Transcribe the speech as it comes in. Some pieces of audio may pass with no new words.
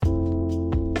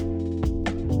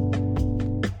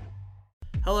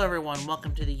Hello, everyone.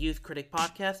 Welcome to the Youth Critic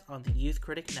podcast on the Youth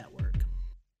Critic Network.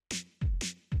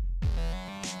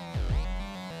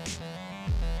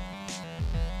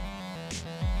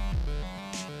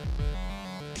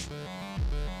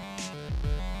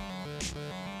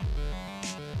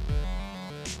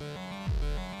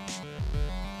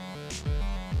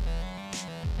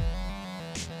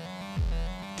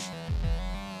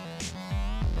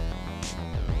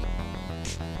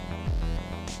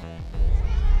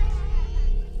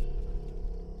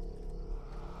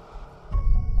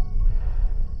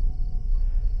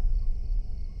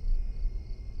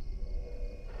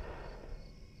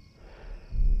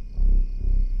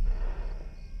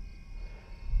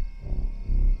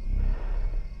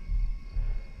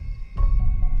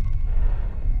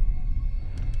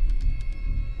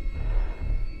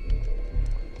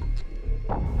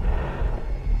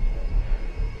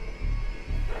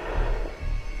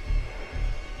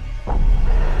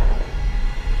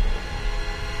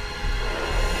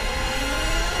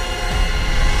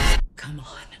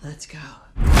 Let's go.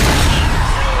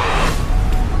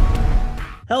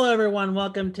 Hello, everyone.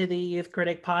 Welcome to the Youth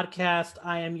Critic podcast.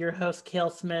 I am your host, Cale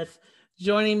Smith.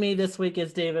 Joining me this week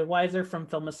is David Weiser from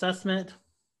Film Assessment.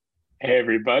 Hey,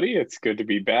 everybody. It's good to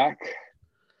be back.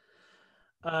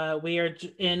 We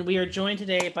are joined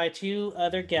today by two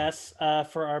other guests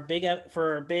for our big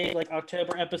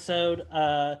October episode.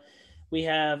 We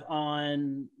have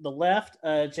on the left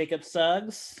Jacob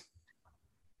Suggs.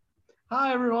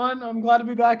 Hi, everyone. I'm glad to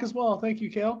be back as well. Thank you,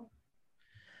 Cale.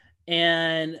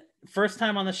 And first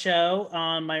time on the show,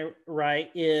 on my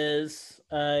right is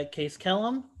Case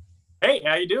Kellum. Hey,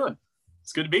 how you doing?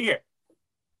 It's good to be here.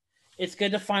 It's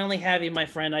good to finally have you, my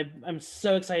friend. I'm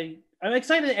so excited. I'm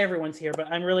excited that everyone's here,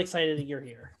 but I'm really excited that you're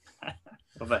here.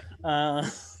 Well,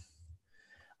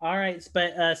 all right,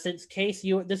 but since Case,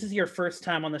 this is your first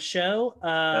time on the show.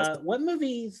 What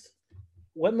movies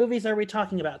are we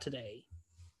talking about today?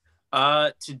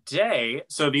 Today,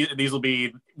 so these will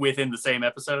be within the same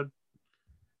episode?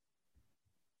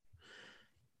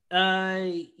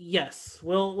 Yes.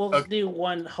 We'll Okay. do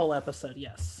one whole episode,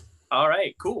 yes. All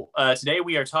right, cool. Today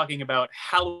we are talking about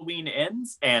Halloween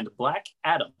Ends and Black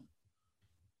Adam.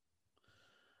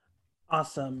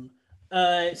 Awesome.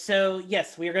 So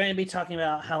yes, we are going to be talking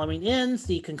about Halloween Ends,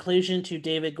 the conclusion to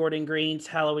David Gordon Green's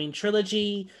Halloween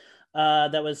trilogy.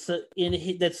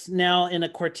 That's now in a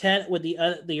quartet with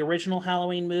the original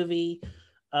Halloween movie.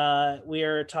 We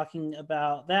are talking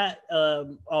about that,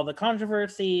 all the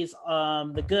controversies,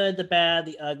 the good, the bad,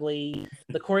 the ugly,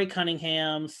 the Corey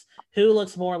Cunninghams, who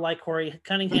looks more like Corey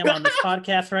Cunningham on this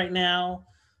podcast right now,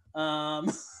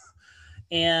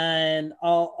 and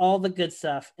all the good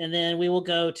stuff. And then we will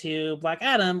go to Black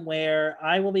Adam, where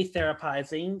I will be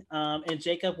therapizing, and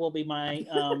Jacob will be my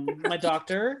my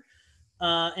doctor.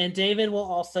 And David will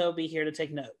also be here to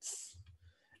take notes.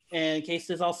 And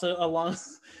Cases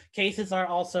are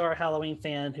also our Halloween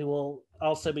fan who will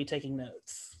also be taking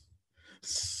notes.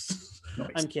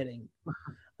 Nice. I'm kidding.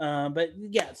 But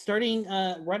yeah, starting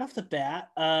right off the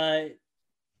bat,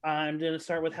 I'm going to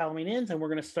start with Halloween Ends, and we're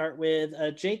going to start with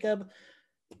Jacob.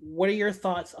 What are your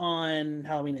thoughts on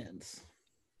Halloween Ends?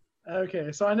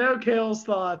 Okay, so I know Cale's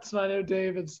thoughts, and I know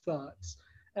David's thoughts.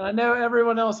 And I know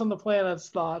everyone else on the planet's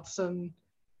thoughts, and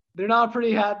they're not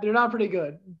pretty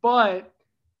good. But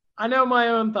I know my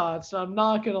own thoughts, and I'm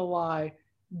not gonna lie.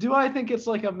 Do I think it's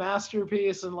like a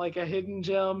masterpiece and like a hidden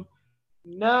gem?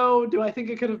 No. Do I think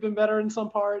it could have been better in some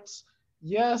parts?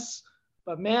 Yes.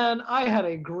 But man, I had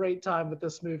a great time with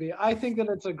this movie. I think that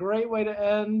it's a great way to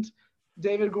end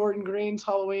David Gordon Green's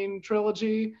Halloween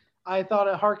trilogy. I thought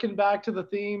it harkened back to the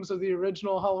themes of the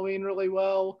original Halloween really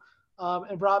well.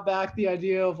 And brought back the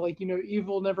idea of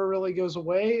evil never really goes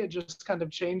away. It just kind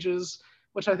of changes,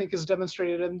 which I think is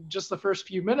demonstrated in just the first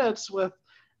few minutes with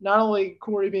not only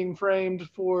Corey being framed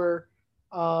for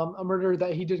a murder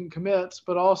that he didn't commit,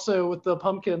 but also with the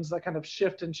pumpkins that kind of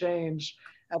shift and change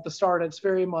at the start. It's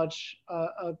very much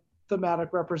a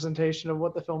thematic representation of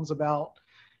what the film's about.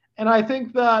 And I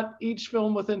think that each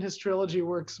film within his trilogy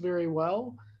works very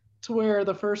well, to where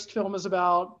the first film is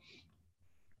about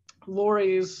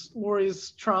Laurie's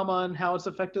trauma and how it's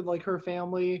affected like her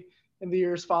family in the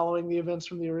years following the events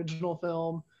from the original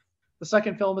film. The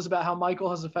second film is about how Michael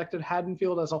has affected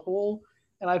Haddonfield as a whole.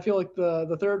 And I feel like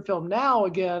the third film now,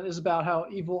 again, is about how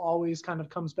evil always kind of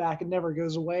comes back and never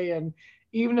goes away. And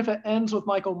even if it ends with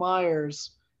Michael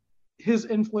Myers, his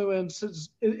influence,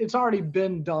 it's already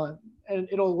been done. And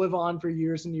it'll live on for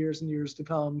years and years and years to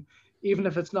come, even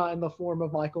if it's not in the form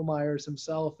of Michael Myers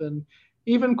himself. And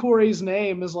even Corey's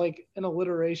name is like an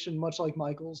alliteration, much like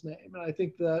Michael's name. And I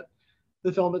think that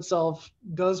the film itself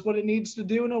does what it needs to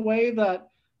do in a way that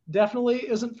definitely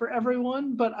isn't for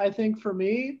everyone, but I think for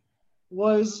me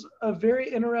was a very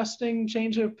interesting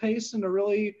change of pace and a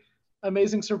really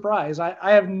amazing surprise.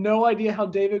 I have no idea how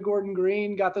David Gordon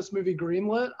Green got this movie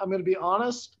greenlit. I'm going to be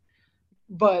honest,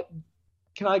 but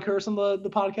can I curse on the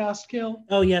podcast, Kill?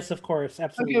 Oh, yes, of course.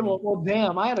 Absolutely. Okay, well,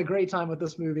 damn, I had a great time with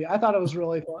this movie. I thought it was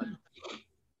really fun.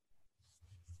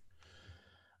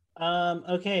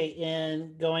 Okay,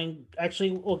 and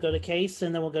we'll go to Case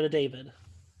and then we'll go to David.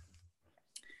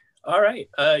 All right.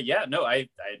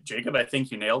 Jacob, I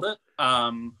think you nailed it.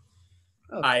 I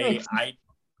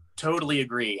totally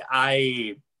agree.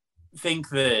 I think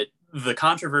that the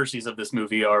controversies of this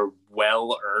movie are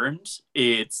well earned.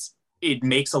 It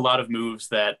makes a lot of moves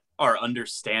that are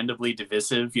understandably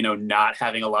divisive, not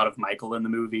having a lot of Michael in the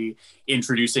movie,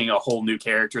 introducing a whole new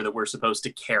character that we're supposed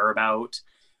to care about.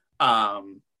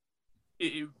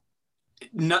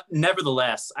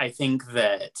 Nevertheless, I think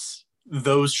that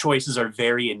those choices are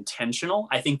very intentional.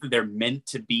 I think that they're meant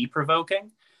to be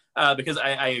provoking, because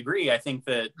I agree. I think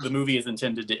that the movie is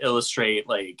intended to illustrate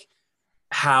like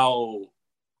how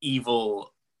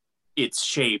evil its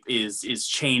shape is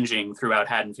changing throughout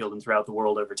Haddonfield and throughout the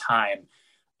world over time.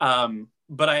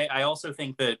 But I also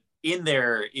think that in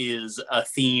there is a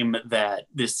theme that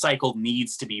this cycle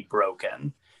needs to be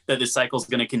broken, that this cycle is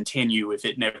going to continue if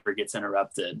it never gets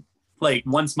interrupted. Like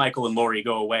once Michael and Laurie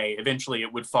go away, eventually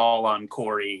it would fall on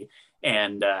Corey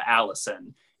and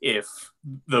Allison if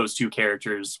those two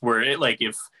characters were like,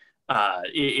 if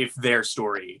their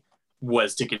story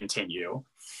was to continue.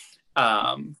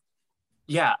 I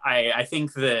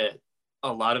think that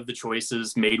a lot of the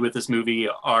choices made with this movie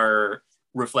are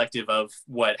reflective of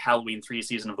what Halloween 3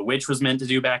 Season of the Witch was meant to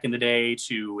do back in the day,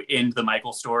 to end the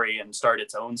Michael story and start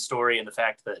its own story. And the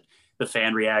fact that the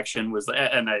fan reaction was,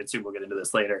 and I assume we'll get into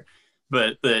this later,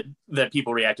 but that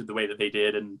people reacted the way that they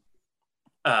did, and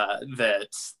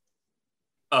that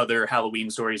other Halloween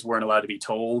stories weren't allowed to be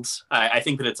told. I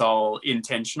think that it's all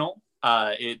intentional.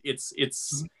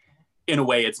 It's in a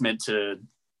way, it's meant to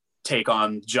take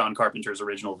on John Carpenter's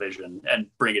original vision and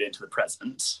bring it into the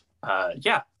present.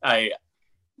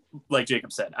 Like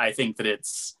Jacob said, I think that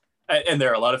and there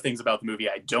are a lot of things about the movie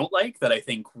I don't like that I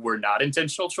think were not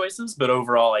intentional choices, but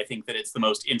overall, I think that it's the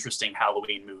most interesting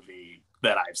Halloween movie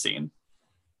that I've seen.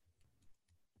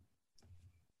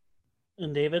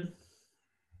 And David?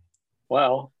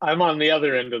 Well, I'm on the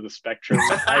other end of the spectrum.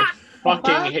 I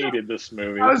fucking hated this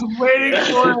movie. I was waiting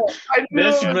for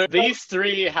it. These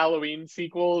 3 Halloween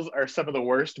sequels are some of the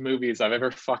worst movies I've ever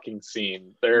fucking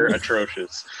seen. They're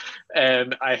atrocious.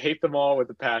 And I hate them all with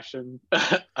a passion.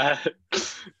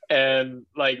 And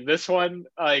like this one,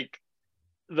 like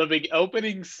the big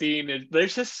opening scene,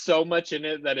 there's just so much in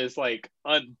it that is like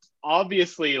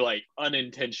obviously like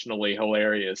unintentionally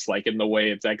hilarious, like in the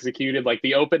way it's executed. Like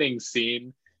the opening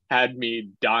scene had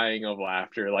me dying of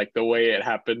laughter, like the way it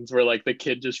happens, where like the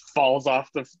kid just falls off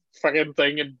the fucking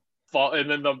thing and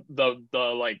then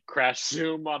the like crash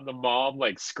zoom on the mom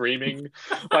like screaming,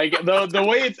 like the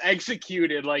way it's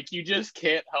executed, like you just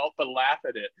can't help but laugh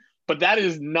at it. But that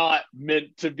is not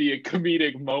meant to be a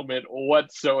comedic moment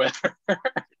whatsoever.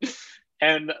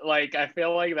 And like I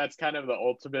feel like that's kind of the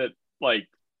ultimate like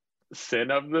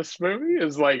sin of this movie,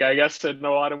 is like, I guess in a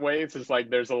lot of ways, is like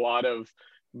there's a lot of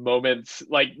moments,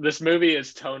 like this movie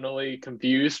is tonally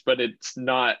confused, but it's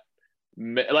not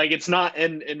like, it's not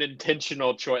an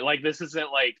intentional choice. Like this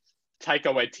isn't like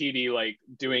Taika Waititi like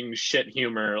doing shit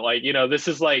humor, like, this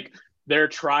is like they're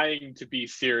trying to be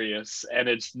serious and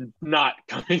it's not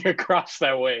coming across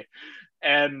that way.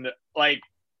 And like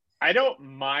I don't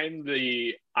mind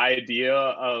the idea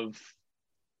of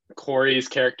Corey's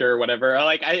character or whatever,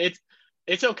 like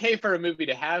it's okay for a movie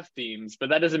to have themes, but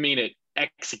that doesn't mean it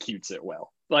executes it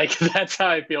well. Like that's how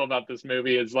I feel about this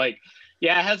movie, is like,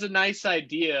 yeah, it has a nice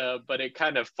idea, but it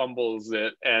kind of fumbles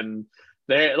it. And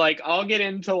there, like, I'll get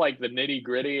into like the nitty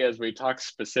gritty as we talk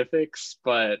specifics,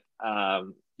 but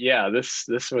this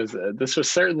was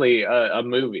certainly a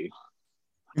movie.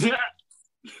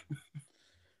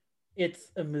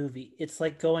 It's a movie. It's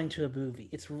like going to a movie.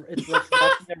 It's like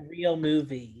watching a real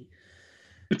movie.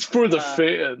 It's for the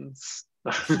fans.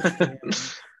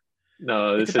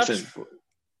 No, this isn't.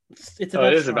 It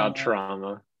is about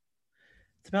trauma.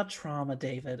 It's about trauma,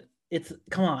 David.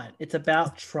 Come on. It's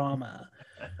about trauma.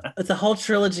 It's a whole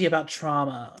trilogy about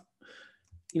trauma.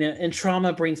 And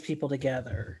trauma brings people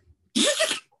together.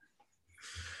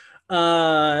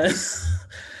 No,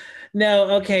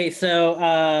 okay.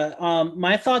 So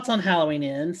my thoughts on Halloween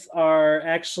Ends are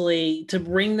actually, to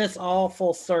bring this all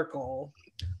full circle,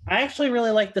 I actually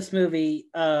really like this movie.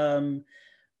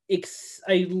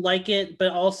 I like it,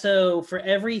 but also for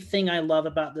everything I love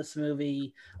about this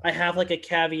movie, I have like a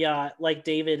caveat like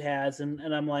David has, and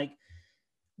I'm like,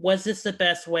 was this the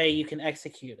best way you can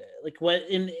execute it? Like what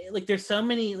in like there's so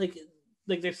many like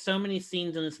there's so many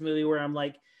scenes in this movie where I'm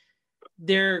like,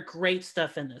 there are great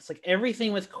stuff in this. Like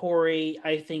everything with Corey,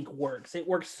 I think works. It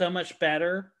works so much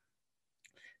better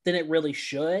than it really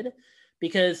should.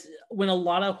 Because when a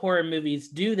lot of horror movies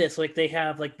do this, like they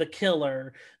have like the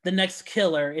killer, the next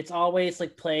killer, it's always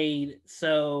like played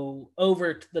so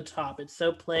over the top. It's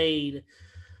so played,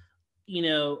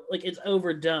 like it's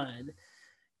overdone.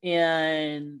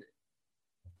 And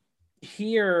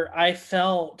here I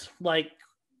felt like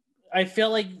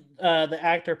the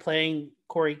actor playing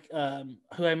Corey,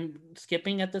 who I'm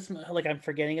skipping at this, like I'm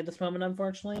forgetting at this moment,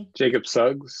 unfortunately. Jacob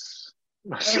Suggs.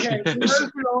 Okay, for those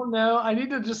who don't know, I need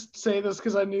to just say this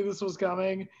because I knew this was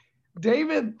coming.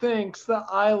 David thinks that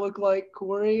I look like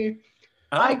Corey.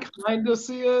 Oh. I kind of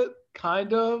see it,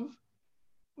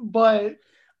 but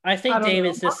I think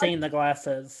David's just seeing the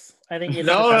glasses. I think it's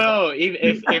no.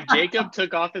 If Jacob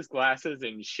took off his glasses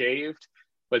and shaved,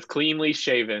 was cleanly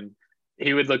shaven,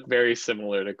 he would look very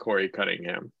similar to Corey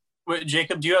Cunningham. Wait,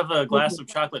 Jacob, do you have a glass of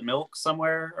chocolate milk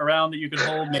somewhere around that you could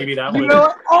hold? Maybe that you would.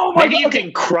 know, oh my Maybe God, you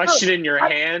can crush it in your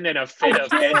hand in a fit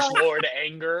of edgelord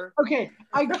anger. Okay,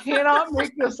 I cannot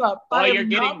make this up. While you're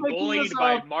getting bullied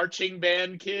by marching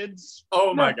band kids.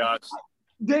 Oh my gosh.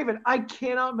 David, I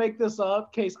cannot make this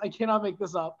up. Case, I cannot make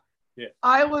this up. Yeah.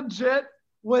 I legit,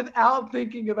 without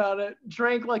thinking about it,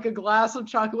 drank like a glass of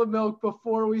chocolate milk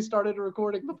before we started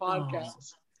recording the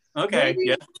podcast. Oh. Okay.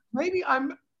 Maybe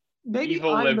I'm Evil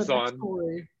the lives next on.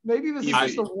 Corey. Maybe this is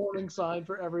just a warning sign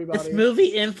for everybody. This movie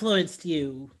influenced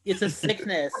you. It's a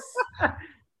sickness.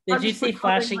 Did you see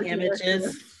flashing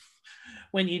images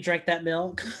when you drank that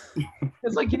milk?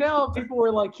 It's like, people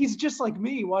were like, he's just like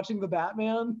me watching the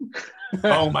Batman.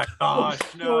 Oh my gosh,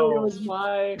 no. It was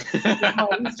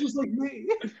he's just like me.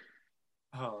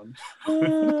 Oh,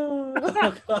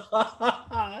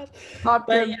 God. Top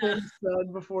 10 things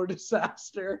said before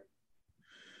disaster.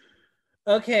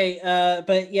 Okay,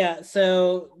 but yeah,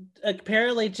 so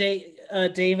apparently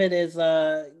David is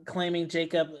claiming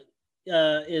Jacob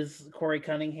is Corey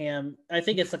Cunningham. I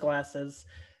think it's the glasses.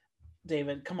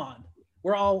 David, come on.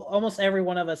 We're almost every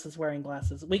one of us is wearing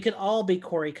glasses. We could all be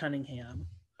Corey Cunningham.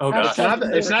 Oh gosh.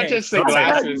 It's not just the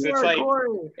glasses.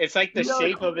 It's like the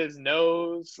shape Corey. of his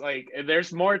nose. Like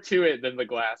there's more to it than the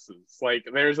glasses. Like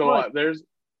there's a lot.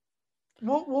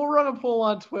 We'll run a poll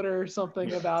on Twitter or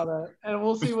something about it, and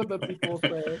we'll see what the people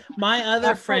say. My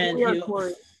other friend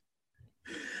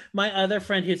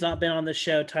who's not been on the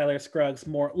show, Tyler Scruggs,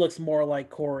 looks more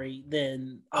like Corey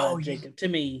than Jacob to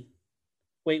me.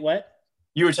 Wait, what?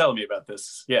 You were telling me about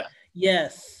this. Yeah.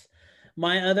 Yes.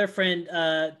 My other friend,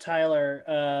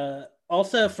 Tyler,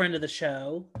 also a friend of the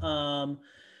show.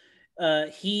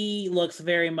 He looks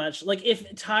very much like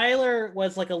if Tyler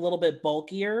was like a little bit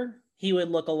bulkier, he would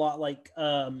look a lot like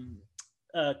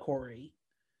Corey.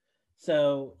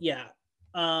 So yeah.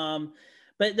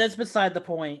 But that's beside the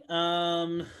point.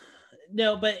 No,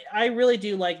 but I really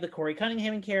do like the Corey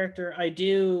Cunningham character. I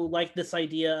do like this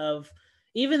idea of,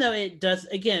 even though it does,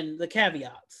 again, the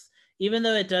caveats, even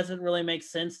though it doesn't really make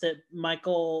sense that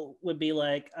Michael would be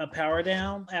like a power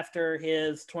down after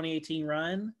his 2018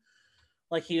 run.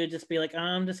 Like he would just be like,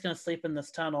 I'm just going to sleep in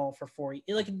this tunnel for 40.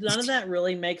 Like none of that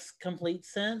really makes complete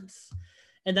sense.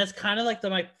 And that's kind of like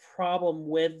my problem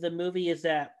with the movie is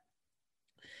that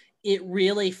it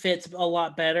really fits a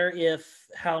lot better if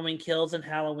Halloween Kills and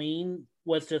Halloween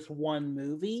was just one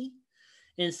movie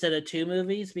instead of two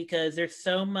movies, because there's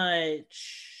so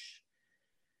much,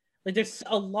 like there's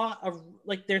a lot of,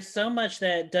 like there's so much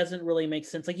that doesn't really make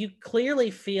sense. Like you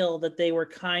clearly feel that they were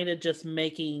kind of just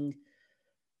making,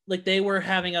 like they were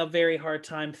having a very hard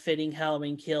time fitting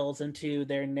Halloween Kills into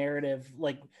their narrative,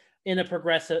 like in a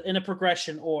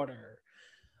progression order.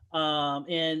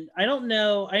 And I don't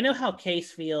know, I know how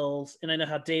Case feels and I know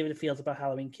how David feels about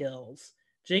Halloween Kills.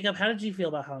 Jacob, how did you feel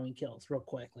about Halloween Kills real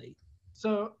quickly?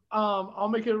 So I'll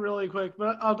make it really quick,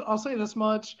 but I'll say this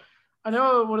much. I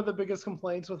know one of the biggest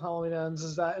complaints with Halloween Ends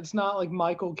is that it's not like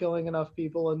Michael killing enough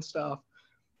people and stuff.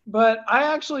 But I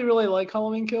actually really like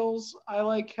Halloween Kills. I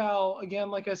like how, again,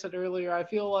 like I said earlier, I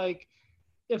feel like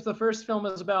if the first film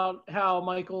is about how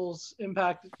Michael's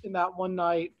impact in that one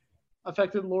night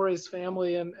affected Laurie's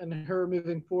family and her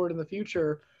moving forward in the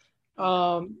future,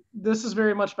 this is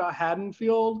very much about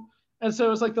Haddonfield. And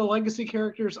so it's like the legacy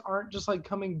characters aren't just like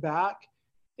coming back.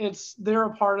 They're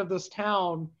a part of this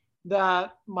town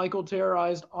that Michael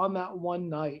terrorized on that one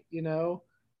night, you know?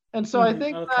 And so I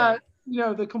think that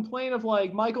the complaint of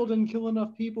like Michael didn't kill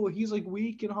enough people, he's like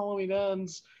weak in Halloween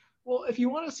Ends. Well, if you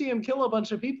want to see him kill a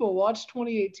bunch of people, watch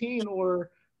 2018,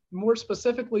 or more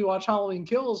specifically watch Halloween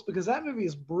Kills, because that movie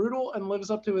is brutal and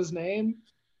lives up to its name,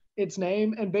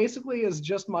 and basically is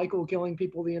just Michael killing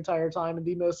people the entire time in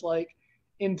the most like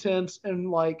intense and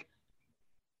like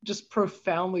just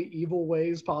profoundly evil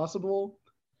ways possible.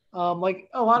 Like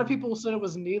a lot of people said it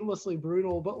was needlessly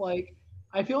brutal, but like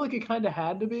I feel like it kind of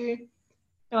had to be,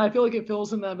 and I feel like it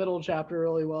fills in that middle chapter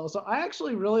really well. So I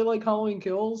actually really like Halloween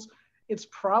Kills. It's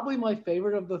probably my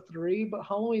favorite of the three, but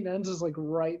Halloween Ends is like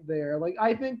right there. Like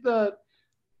I think that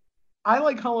I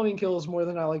like Halloween Kills more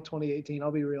than I like 2018. I'll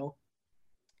be real.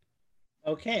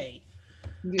 Okay.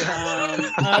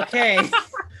 Yeah. Okay.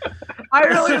 I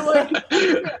really like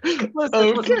it. Listen, I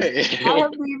have Okay.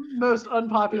 the most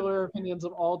unpopular opinions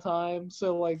of all time.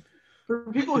 So like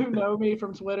for people who know me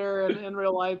from Twitter and in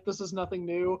real life, this is nothing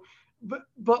new.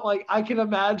 But like I can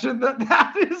imagine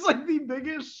that is like the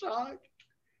biggest shock.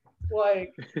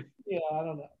 Like, yeah, I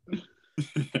don't know.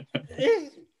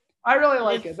 I really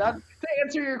like it. That to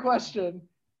answer your question,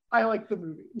 I like the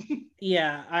movie.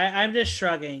 Yeah, I'm just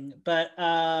shrugging, but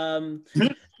no,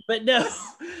 but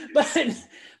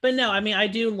no. I mean, I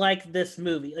do like this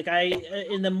movie. Like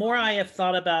and the more I have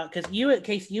thought about, because you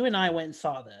and I went and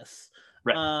saw this,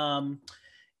 Right.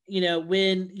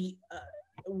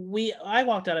 When I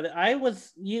walked out of it, I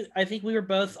think we were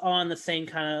both on the same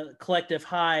kind of collective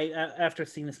high after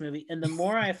seeing this movie, and the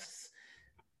more I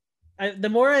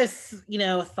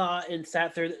thought and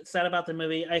sat about the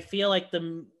movie, I feel like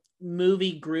the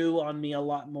movie grew on me a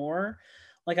lot more.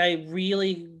 Like I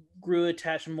really grew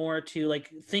attached more to like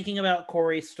thinking about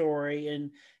Corey's story and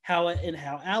how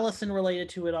Allison related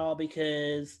to it all,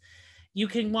 because you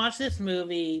can watch this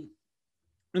movie,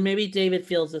 and maybe David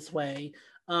feels this way.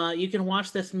 You can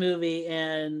watch this movie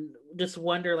and just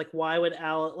wonder like why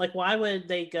would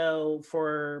they go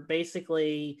for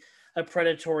basically a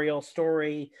predatorial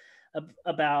story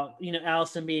about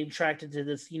Allison being attracted to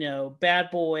this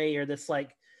bad boy, or this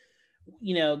like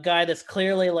guy that's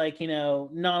clearly like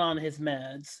not on his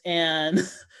meds, and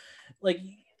like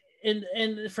and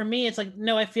for me it's like,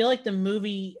 no, I feel like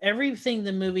everything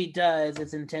the movie does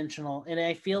is intentional, and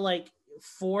I feel like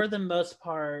for the most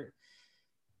part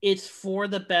it's for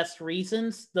the best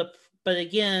reasons. But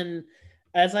again,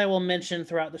 as I will mention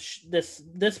throughout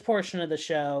this portion of the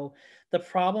show, the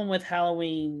problem with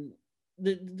Halloween,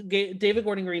 the David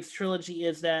Gordon Green's trilogy,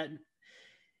 is that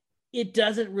it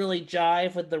doesn't really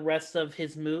jive with the rest of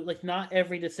his movie. Like not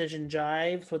every decision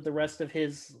jives with the rest of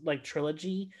his like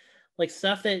trilogy. Like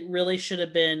stuff that really should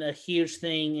have been a huge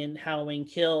thing in Halloween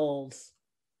Kills,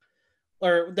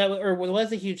 or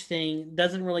was a huge thing,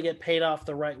 doesn't really get paid off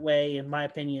the right way, in my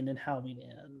opinion, in Halloween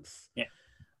Ends. Yeah.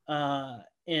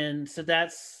 And so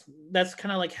that's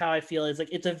kind of like how I feel. Is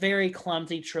like it's a very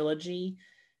clumsy trilogy,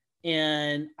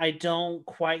 and I don't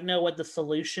quite know what the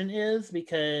solution is,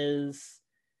 because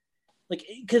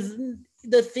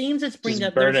the themes it's bringing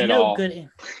up, there's no all.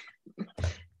 good.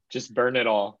 Just burn it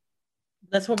all.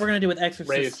 That's what we're gonna do with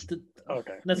Exorcist.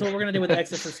 Okay. That's what we're gonna do with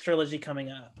Exorcist trilogy coming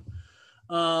up.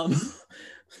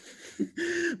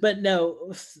 But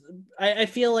no, I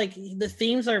feel like the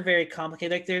themes are very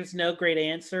complicated. Like there's no great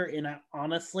answer, and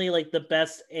honestly, like the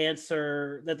best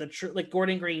answer that like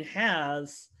Gordon Green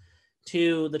has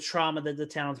to the trauma that the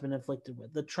town's been inflicted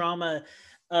with, the trauma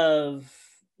of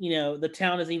the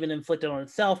town is even inflicted on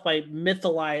itself by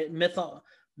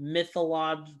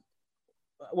mythologizing.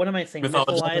 What am I saying?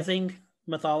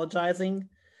 Mythologizing.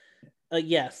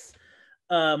 Yes.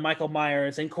 Michael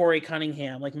Myers and Corey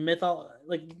Cunningham, like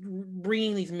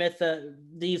bringing these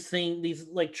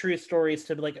like true stories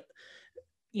to like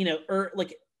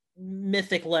like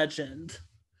mythic legend,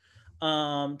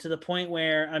 to the point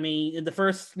where, I mean, in the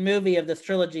first movie of this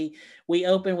trilogy, we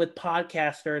open with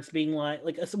podcasters being like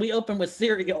we open with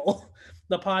Serial,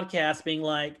 the podcast, being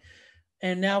like,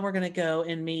 and now we're gonna go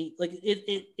and meet, like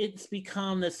it's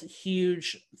become this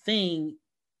huge thing,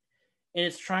 and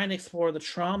it's trying to explore the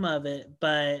trauma of it.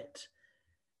 But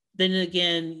then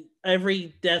again,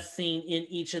 every death scene in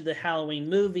each of the Halloween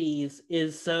movies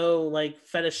is so like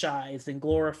fetishized and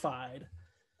glorified,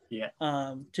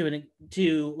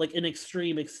 to like an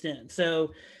extreme extent.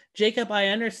 So Jacob, I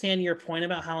understand your point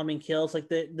about Halloween Kills, like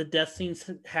the death scenes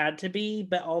had to be,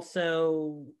 but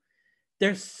also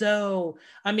they're so,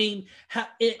 I mean,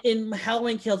 in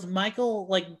Halloween Kills, Michael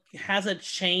like has a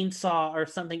chainsaw or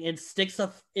something and sticks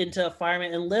into a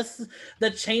fireman and lifts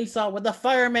the chainsaw with the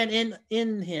fireman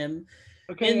in him,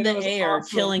 in the air,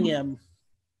 awesome, killing him.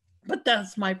 But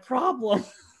that's my problem.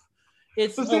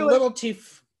 It's a little too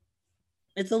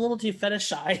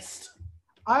fetishized.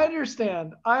 I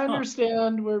understand. I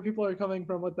understand where people are coming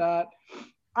from with that.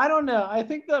 I don't know. I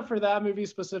think that for that movie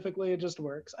specifically, it just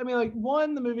works. I mean, like,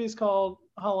 one, the movie is called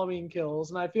Halloween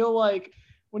Kills, and I feel like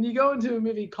when you go into a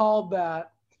movie called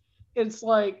that, it's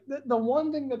like the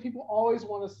one thing that people always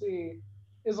want to see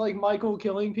is like Michael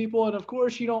killing people, and of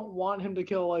course you don't want him to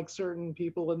kill like certain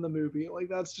people in the movie. Like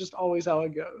that's just always how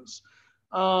it goes.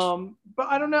 But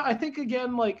I don't know. I think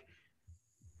again, like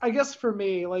I guess for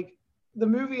me, like the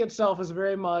movie itself is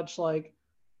very much like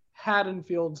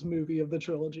Haddonfield's movie of the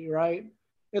trilogy, right?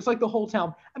 It's like the whole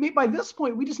town. I mean, by this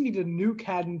point, we just need to nuke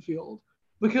Haddonfield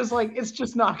because like it's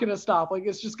just not gonna stop. Like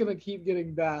it's just gonna keep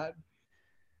getting bad.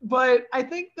 But I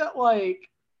think that like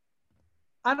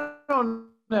I don't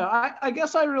know. I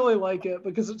guess I really like it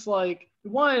because it's like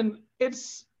one,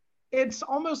 it's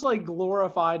almost like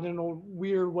glorified in a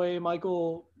weird way,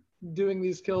 Michael doing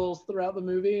these kills throughout the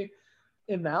movie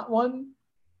in that one.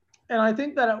 And I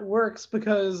think that it works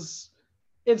because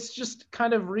it's just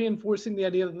kind of reinforcing the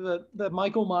idea that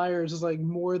Michael Myers is like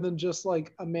more than just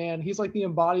like a man. He's like the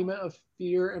embodiment of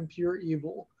fear and pure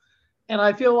evil. And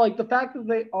I feel like the fact that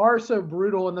they are so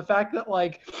brutal and the fact that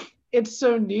like it's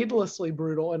so needlessly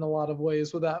brutal in a lot of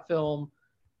ways with that film,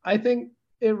 I think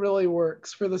it really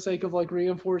works for the sake of like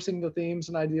reinforcing the themes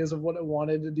and ideas of what it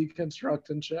wanted to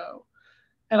deconstruct and show.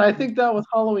 And I think that with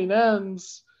Halloween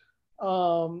Ends,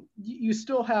 you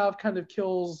still have kind of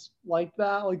kills like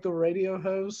that, like the radio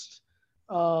host,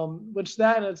 which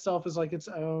that in itself is like its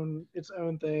own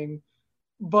thing.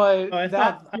 But I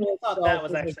that thought that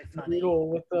was actually like funny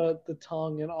with the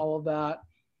tongue and all of that.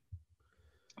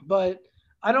 But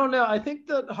I don't know. I think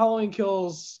that Halloween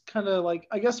Kills kind of like,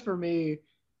 I guess for me,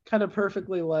 kind of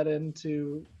perfectly led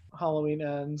into Halloween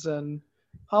Ends. And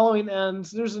Halloween Ends,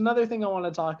 there's another thing I want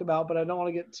to talk about, but I don't want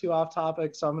to get too off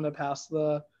topic, so I'm going to pass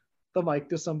the mic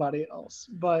to somebody else.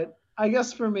 But I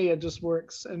guess for me, it just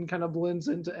works and kind of blends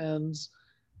into Ends.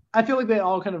 I feel like they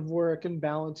all kind of work and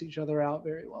balance each other out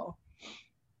very well.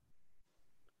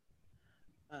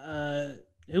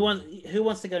 Who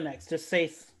wants to go next? Just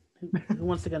say who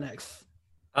wants to go next.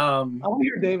 I want to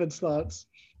hear David's thoughts.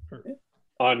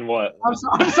 On what?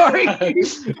 I'm sorry. I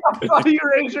thought you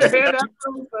raised your hand after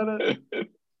I said it.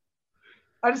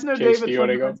 I just know Chase, David do you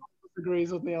want to go?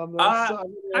 agrees with me on this. So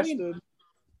I mean,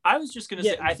 I was just going to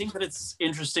say, I think that it's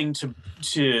interesting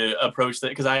to approach that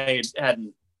because I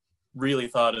hadn't really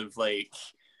thought of like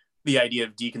the idea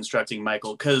of deconstructing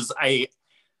Michael, because I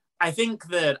think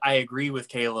that I agree with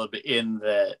Caleb in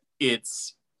that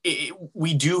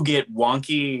we do get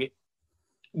wonky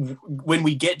when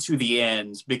we get to the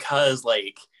end, because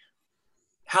like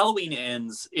Halloween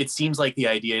Ends, it seems like the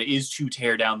idea is to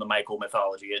tear down the Michael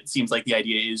mythology. It seems like the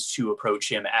idea is to approach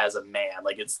him as a man.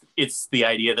 Like it's the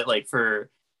idea that like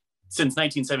since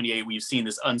 1978, we've seen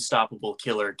this unstoppable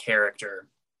killer character,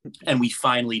 and we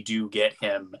finally do get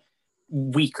him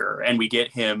weaker, and we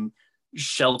get him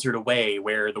sheltered away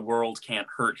where the world can't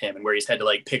hurt him, and where he's had to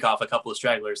like pick off a couple of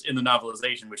stragglers in the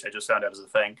novelization, which I just found out is a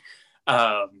thing.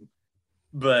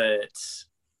 But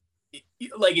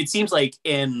like it seems like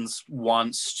Ends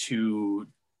wants to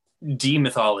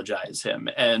demythologize him,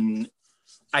 and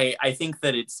I think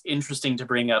that it's interesting to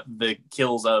bring up the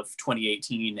Kills of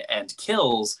 2018 and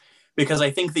Kills, because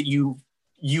I think that you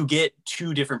get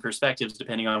two different perspectives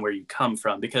depending on where you come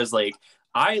from. Because like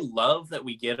I love that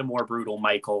we get a more brutal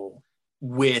Michael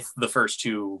with the first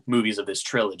two movies of this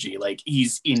trilogy. Like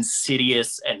he's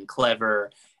insidious and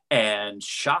clever and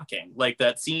shocking. Like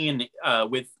that scene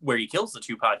with where he kills the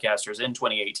two podcasters in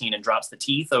 2018 and drops the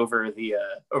teeth over the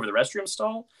restroom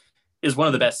stall is one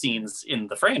of the best scenes in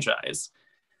the franchise.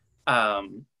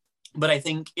 But I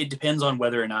think it depends on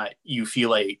whether or not you feel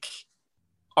like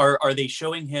are they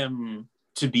showing him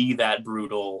to be that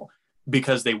brutal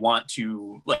because they want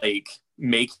to like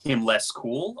make him less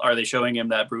cool? Are they showing him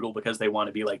that brutal because they want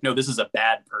to be like, no, this is a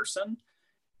bad person?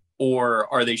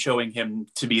 Or are they showing him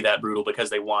to be that brutal because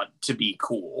they want to be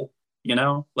cool? You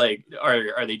know, like,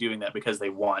 are they doing that because they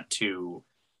want to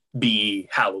be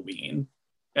Halloween?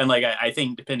 And like, I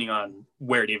think depending on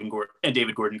where David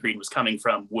Gordon Green was coming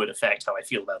from would affect how I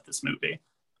feel about this movie.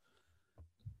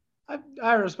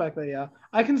 I respect that. Yeah,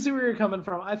 I can see where you're coming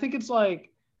from. I think it's like,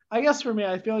 I guess for me,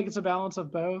 I feel like it's a balance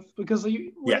of both, because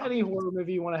with any horror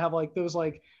movie, you want to have like those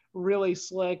like really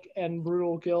slick and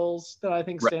brutal kills that I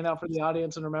think stand out for the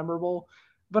audience and are memorable.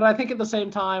 But I think at the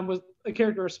same time, with a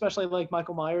character, especially like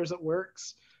Michael Myers, it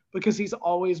works because he's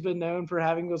always been known for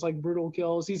having those like brutal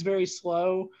kills. He's very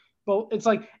slow, but it's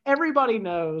like everybody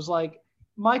knows like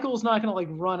Michael's not going to like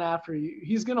run after you.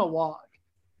 He's going to walk.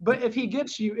 But if he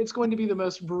gets you, it's going to be the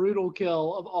most brutal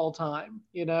kill of all time.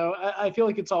 You know, I feel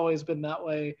like it's always been that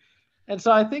way. And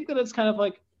so I think that it's kind of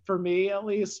like, for me at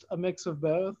least, a mix of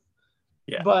both.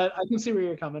 Yeah. But I can see where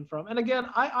you're coming from. And again,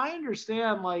 I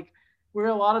understand like where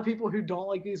a lot of people who don't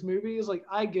like these movies, like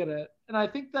I get it. And I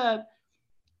think that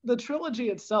the trilogy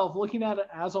itself, looking at it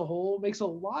as a whole, makes a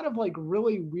lot of like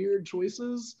really weird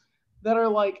choices that are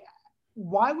like,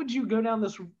 why would you go down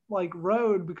this like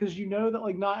road? Because you know that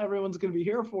like not everyone's going to be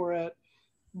here for it.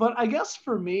 But I guess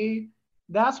for me,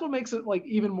 that's what makes it like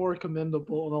even more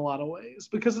commendable in a lot of ways,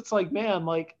 because it's like, man,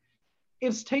 like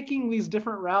it's taking these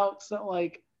different routes that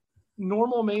like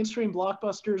normal mainstream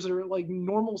blockbusters or like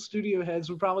normal studio heads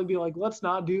would probably be like, let's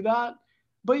not do that.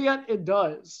 But yet it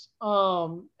does.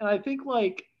 And I think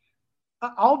like,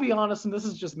 I'll be honest, and this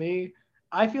is just me,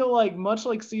 I feel like much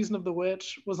like Season of the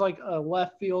Witch was like a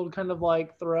left field kind of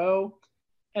like throw,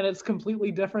 and it's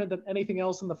completely different than anything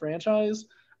else in the franchise.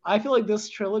 I feel like this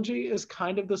trilogy is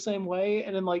kind of the same way,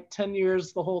 and in like 10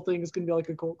 years, the whole thing is going to be like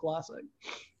a cult classic.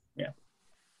 Yeah.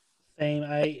 Same.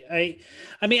 I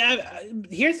mean,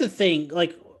 here's the thing.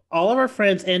 Like, all of our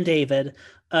friends and David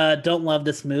don't love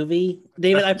this movie.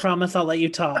 David, I promise I'll let you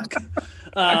talk.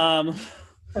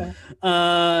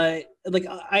 Like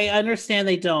I understand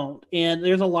they don't, and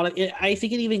there's a lot of it. I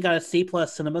think it even got a C+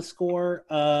 cinema score.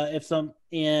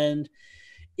 And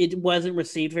it wasn't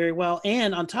received very well.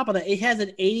 And on top of that, it has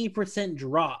an 80%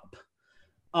 drop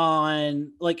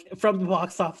on like from the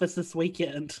box office this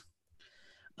weekend,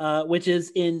 which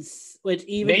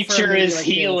even nature is like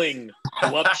healing.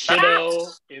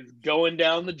 Glupshido is going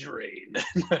down the drain.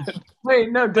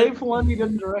 Wait, no, Dave Filoni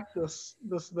didn't direct this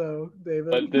though, David.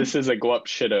 But this is a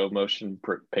Glupshido motion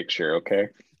picture, okay?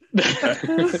 I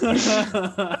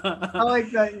like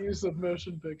that use of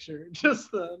motion picture.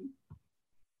 Just then.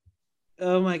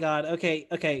 Oh my god.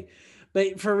 Okay.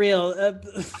 But for real,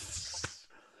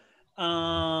 but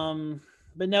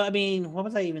no, I mean, what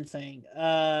was I even saying?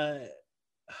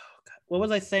 What was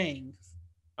I saying?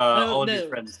 All of your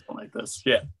friends don't like this.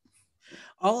 Yeah.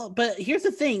 But here's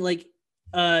the thing, like,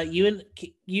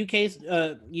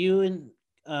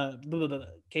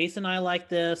 Case and I like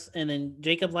this, and then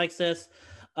Jacob likes this.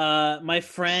 My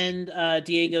friend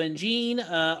Diego and Jean,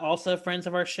 also friends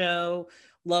of our show,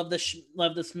 love this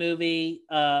movie.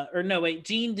 Or no, wait,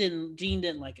 Jean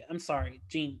didn't like it. I'm sorry,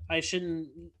 Jean. I shouldn't.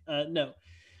 No.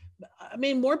 I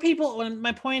mean, more people.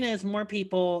 My point is, more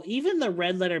people, even the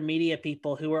red letter media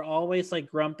people who are always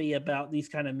like grumpy about these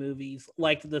kind of movies,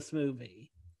 like this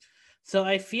movie. So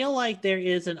I feel like there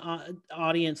is an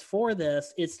audience for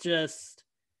this. It's just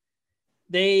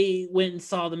they went and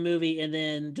saw the movie and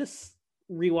then just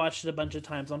rewatched it a bunch of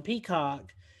times on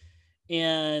Peacock,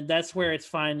 and that's where it's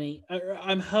finding.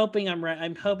 I'm hoping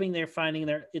they're finding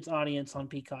its audience on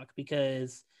Peacock,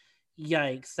 because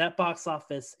yikes, that box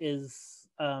office is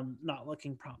not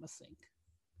looking promising.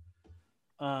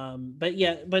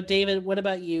 But David, what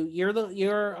about you? You represent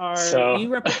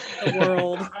the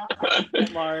world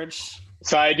at large.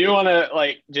 So I do want to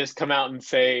like just come out and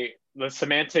say the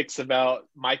semantics about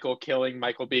Michael killing,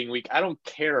 Michael being weak, I don't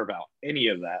care about any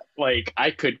of that. Like,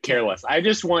 I could care less. I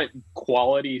just want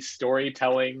quality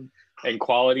storytelling and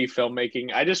quality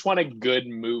filmmaking. I just want a good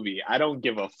movie. I don't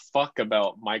give a fuck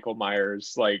about Michael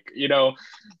Myers,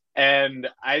 and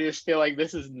I just feel like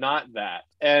this is not that.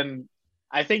 And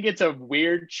I think it's a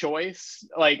weird choice.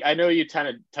 Like, I know you kind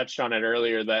of touched on it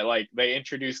earlier that like they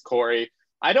introduced Corey.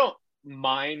 I don't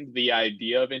mind the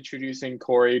idea of introducing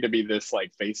Corey to be this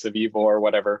like face of evil or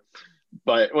whatever,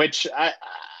 but which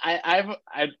I'm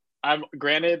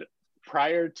granted,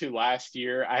 prior to last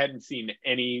year, I hadn't seen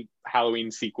any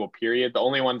Halloween sequel, period. The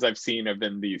only ones I've seen have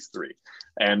been these three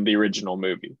and the original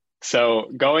movie. So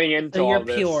going into all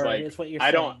this, like, is what you're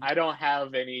I saying. don't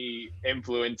have any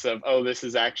influence of, oh, this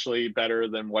is actually better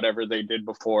than whatever they did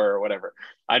before or whatever.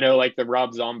 I know like the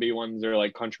Rob Zombie ones are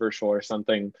like controversial or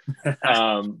something,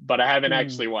 but I haven't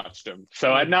actually watched them.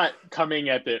 So I'm not coming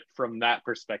at it from that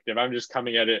perspective. I'm just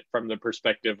coming at it from the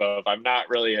perspective of I'm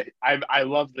not really I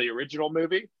love the original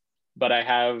movie, but I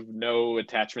have no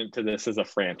attachment to this as a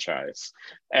franchise.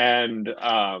 And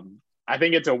I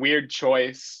think it's a weird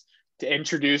choice to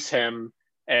introduce him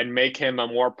and make him a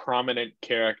more prominent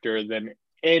character than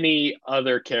any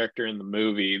other character in the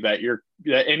movie that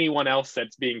anyone else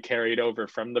that's being carried over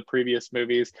from the previous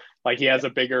movies. Like, he has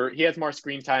more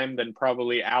screen time than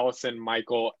probably Allison,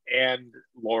 Michael, and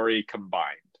Laurie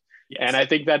combined. Yes. And I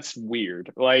think that's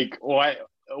weird. Like, why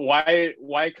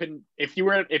couldn't, if you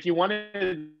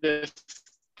wanted this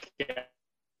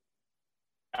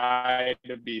guy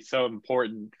to be so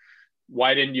important,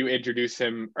 why didn't you introduce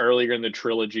him earlier in the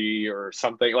trilogy or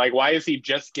something? Like, why is he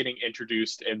just getting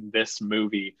introduced in this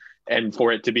movie and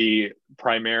for it to be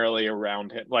primarily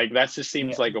around him? Like, that just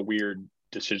seems like a weird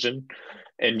decision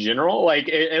in general. Like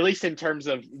at least in terms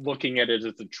of looking at it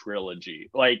as a trilogy.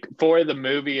 Like for the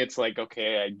movie, it's like,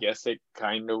 okay, I guess it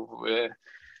kind of.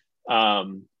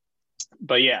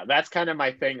 But yeah, that's kind of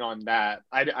my thing on that.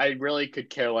 I really could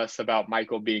care less about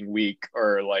Michael being weak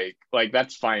or like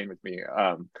that's fine with me.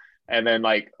 And then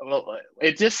like, well,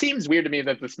 it just seems weird to me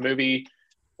that this movie,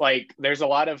 like, there's a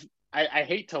lot of I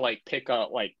hate to like pick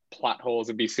up like plot holes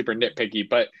and be super nitpicky,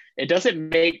 but it doesn't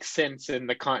make sense in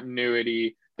the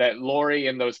continuity that Laurie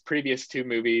in those previous two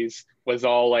movies was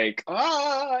all like,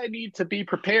 I need to be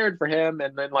prepared for him,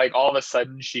 and then like all of a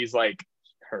sudden she's like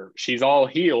she's all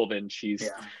healed and she's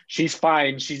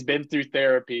fine. She's been through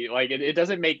therapy. Like it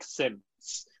doesn't make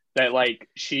sense that like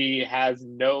she has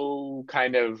no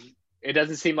kind of. It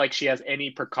doesn't seem like she has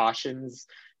any precautions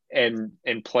in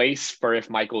place for if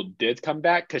Michael did come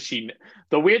back, because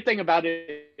the weird thing about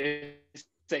it is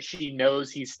that she knows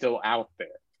he's still out there.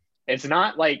 It's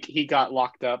not like he got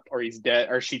locked up or he's dead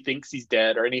or she thinks he's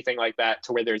dead or anything like that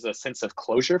to where there's a sense of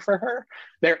closure for her.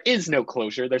 There is no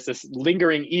closure. There's this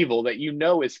lingering evil that you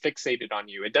know is fixated on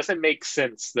you. It doesn't make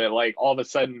sense that like all of a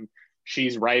sudden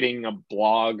she's writing a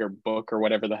blog or book or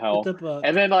whatever the hell.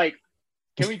 And then like,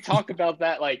 can we talk about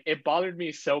that? Like it bothered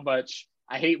me so much.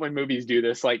 I hate when movies do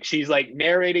this. Like she's like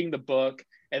narrating the book,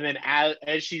 and then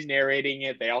as she's narrating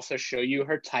it, they also show you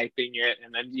her typing it,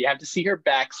 and then you have to see her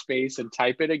backspace and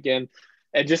type it again.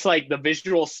 And just like the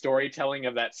visual storytelling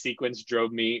of that sequence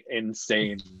drove me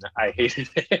insane. I hated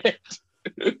it.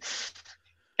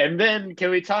 And then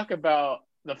can we talk about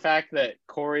the fact that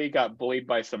Corey got bullied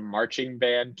by some marching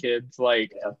band kids?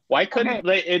 Like, why couldn't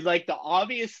it, like the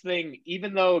obvious thing,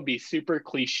 even though it'd be super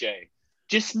cliche,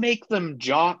 just make them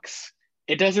jocks?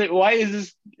 It doesn't. Why is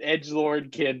this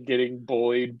edgelord kid getting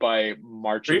bullied by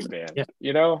marching band? Yeah.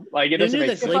 You know, like it doesn't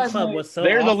make sense.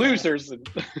 They're the losers.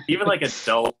 Even like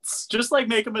adults, just like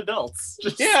make them adults.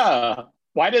 Yeah.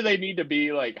 Why do they need to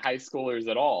be like high schoolers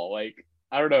at all? Like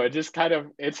I don't know. It just kind of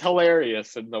it's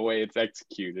hilarious in the way it's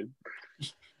executed.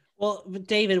 Well,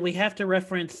 David, we have to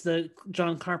reference the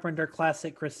John Carpenter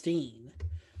classic Christine,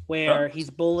 where he's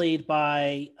bullied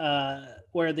by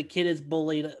where the kid is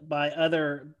bullied by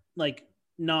other like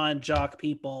non-jock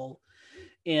people,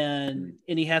 and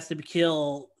he has to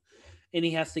kill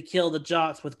the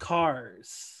jocks with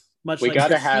cars. We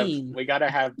gotta have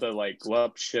the like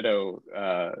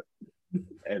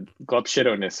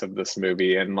glupshitto-ness of this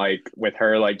movie, and like with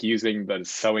her like using the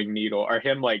sewing needle or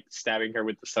him like stabbing her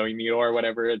with the sewing needle or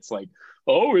whatever. It's like,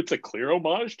 oh, it's a clear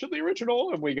homage to the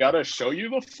original, and we gotta show you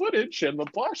the footage and the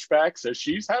flashbacks as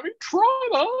she's having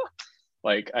trauma.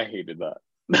 Like I hated that.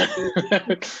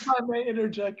 If I may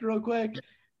interject real quick,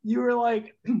 you were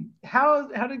like, how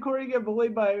did Corey get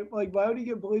bullied by, like, why would he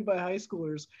get bullied by high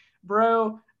schoolers?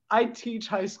 Bro, I teach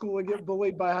high school and get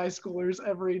bullied by high schoolers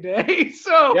every day.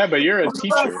 So yeah, but you're a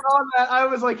teacher. I saw that, I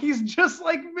was like, he's just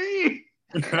like me.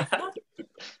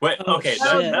 Wait, okay,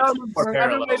 that's more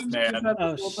parallels, man.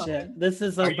 Oh shit, this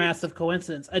is a massive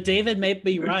coincidence. David may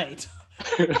be right.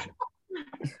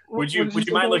 Would you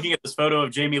mind looking at this photo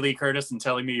of Jamie Lee Curtis and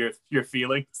telling me your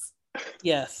feelings?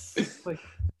 Yes.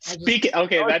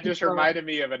 That just reminded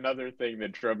me of another thing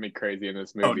that drove me crazy in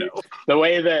this movie. Oh, no. The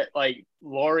way that like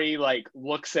Laurie like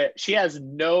looks at, she has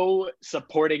no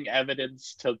supporting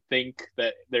evidence to think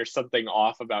that there's something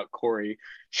off about Corey.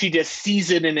 She just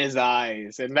sees it in his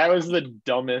eyes, and that was the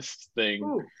dumbest thing.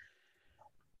 Ooh.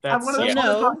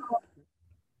 Oh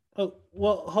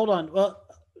well, hold on.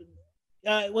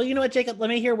 Well, you know what, Jacob?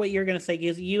 Let me hear what you're going to say,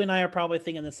 because you and I are probably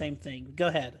thinking the same thing. Go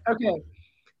ahead. Okay.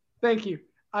 Thank you.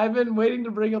 I've been waiting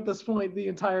to bring up this point the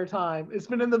entire time. It's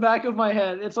been in the back of my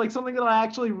head. It's like something that I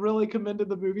actually really commended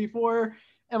the movie for.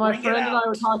 And my friend and I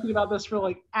were talking about this for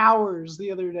like hours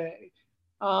the other day.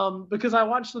 Because I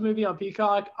watched the movie on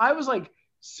Peacock. I was like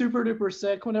super duper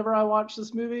sick whenever I watched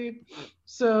this movie.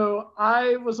 So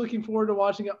I was looking forward to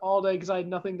watching it all day because I had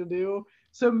nothing to do.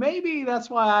 So maybe that's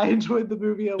why I enjoyed the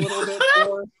movie a little bit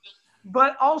more.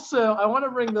 But also, I want to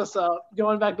bring this up,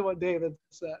 going back to what David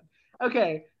said.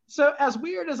 Okay, so as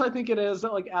weird as I think it is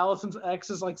that like Allison's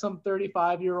ex is like some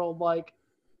 35-year-old like.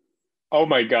 Oh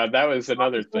my God, that was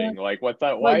another thing. Like, what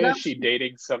that? Why is she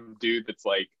dating some dude that's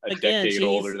like a decade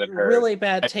older than her? Really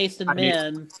bad taste in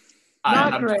men.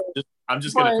 I'm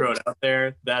just gonna throw it out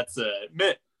there. That's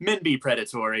men be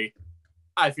predatory.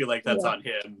 I feel like that's on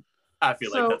him. I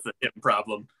feel like that's a him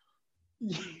problem.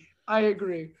 I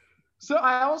agree. So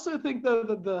I also think though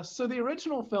that the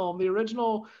original film, the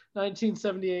original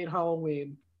 1978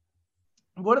 Halloween,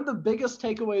 one of the biggest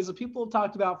takeaways that people have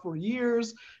talked about for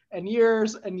years and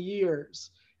years and years,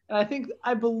 and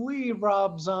I believe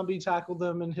Rob Zombie tackled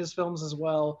them in his films as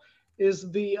well,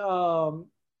 is the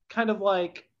kind of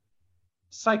like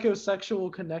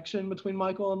psychosexual connection between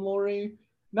Michael and Laurie.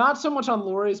 Not so much on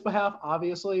Laurie's behalf,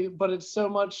 obviously, but it's so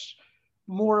much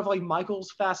more of like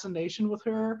Michael's fascination with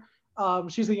her.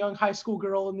 She's a young high school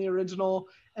girl in the original,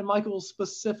 and Michael's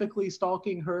specifically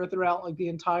stalking her throughout like the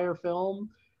entire film,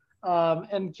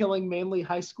 and killing mainly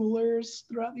high schoolers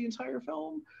throughout the entire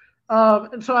film.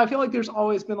 And so I feel like there's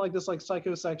always been like this like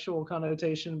psychosexual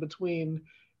connotation between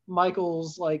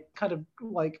Michael's like kind of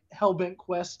like hellbent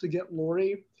quest to get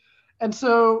Laurie. And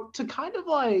so to kind of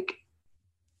like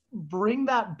bring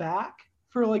that back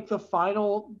for like the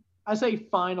final, I say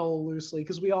final loosely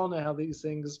because we all know how these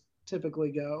things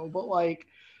typically go, but like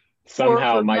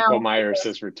Somehow for Michael now, Myers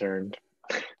has returned.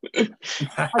 I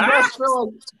guess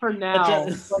for now,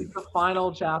 like the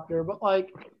final chapter, but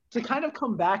like to kind of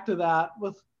come back to that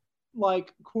with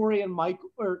like Corey and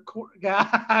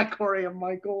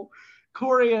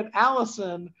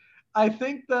Allison, I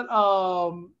think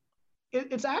that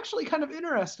it's actually kind of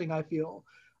interesting, I feel.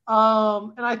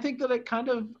 And I think that it kind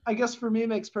of, I guess for me,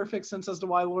 makes perfect sense as to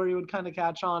why Laurie would kind of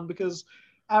catch on, because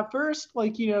at first,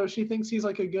 like, you know, she thinks he's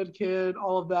like a good kid,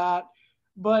 all of that.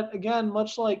 But again,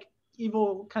 much like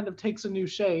evil kind of takes a new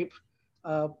shape,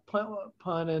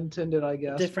 pun intended, I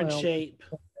guess. Different shape.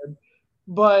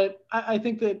 But I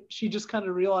think that she just kind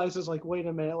of realizes, like, wait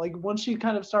a minute, like once she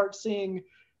kind of starts seeing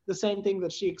the same thing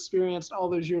that she experienced all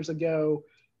those years ago,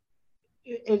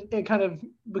 it kind of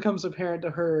becomes apparent to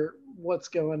her what's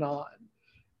going on.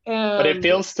 But it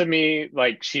feels to me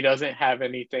like she doesn't have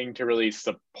anything to really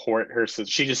support her. So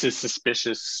she just is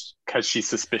suspicious because she's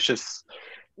suspicious.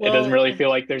 Well, it doesn't really feel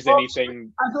like there's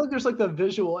anything. I feel like there's like the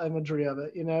visual imagery of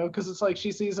it, you know, because it's like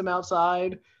she sees him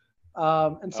outside,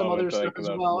 and some other stuff as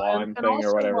well. And also,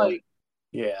 or whatever. Like,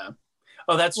 yeah.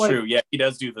 Oh, that's like, true. Yeah, he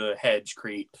does do the hedge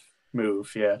creep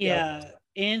move. Yeah. Yeah.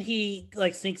 And he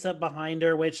like sneaks up behind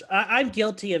her, which I'm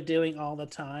guilty of doing all the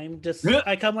time. Just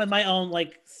I come with my own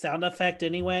like sound effect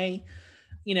anyway,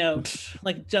 you know,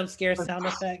 like jump scare sound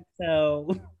effect.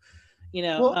 So, you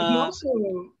know, well, he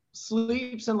also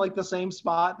sleeps in like the same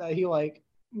spot that he like,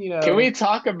 you know. Can we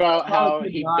talk about how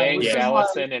he bangs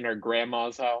Allison in her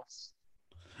grandma's house?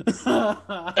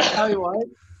 How he what?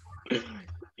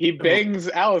 He bangs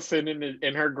Allison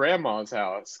in her grandma's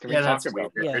house. Can we talk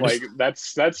about that? Yeah. Like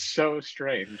that's so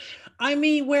strange. I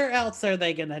mean, where else are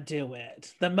they gonna do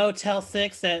it? The Motel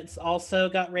 6 that's also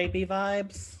got rapey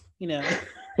vibes, you know.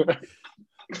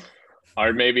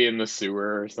 Or maybe in the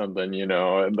sewer or something, you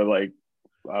know, but like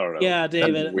I don't know. Yeah,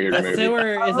 David. The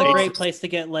sewer is a great place to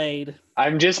get laid.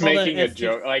 I'm just making a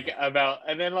joke, like about,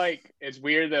 and then like it's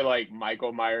weird that like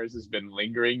Michael Myers has been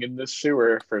lingering in the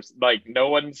sewer for like no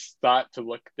one's thought to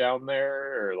look down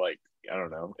there, or like I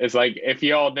don't know. It's like if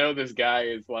y'all know this guy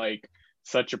is like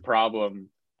such a problem,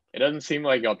 it doesn't seem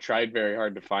like y'all tried very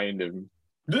hard to find him.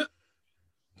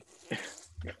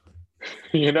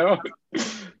 You know?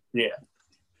 Yeah.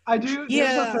 I do.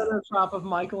 There's a Photoshop of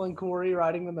Michael and Corey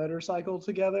riding the motorcycle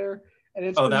together, and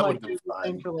it's been like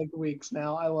for like weeks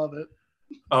now. I love it.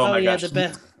 Oh my gosh! The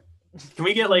best. Can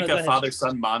we get like a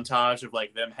father-son montage of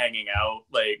like them hanging out,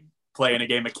 like playing a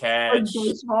game of catch?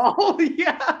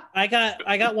 Yeah. I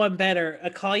got one better. A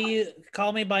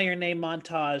call me by your name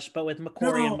montage, but with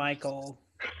Corey and Michael.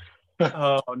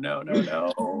 Oh no.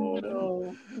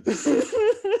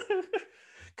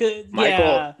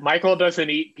 Michael doesn't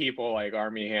eat people like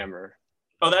Armie Hammer.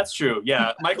 Oh, that's true.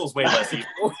 Yeah, Michael's way less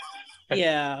evil.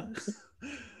 Yeah.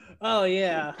 Oh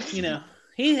yeah. You know,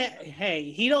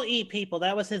 he don't eat people.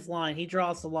 That was his line. He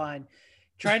draws the line.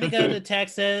 Tried to go to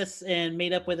Texas and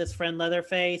meet up with his friend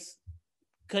Leatherface.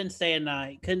 Couldn't stay a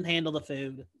night. Couldn't handle the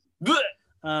food.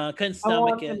 Couldn't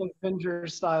stomach it. I want an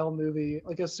Avengers style movie,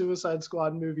 like a Suicide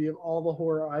Squad movie of all the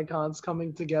horror icons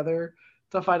coming together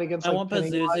to fight against. I want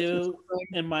Pazuzu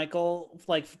and Michael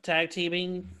like tag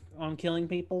teaming on killing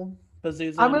people.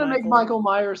 Pazuzu. I'm gonna make Michael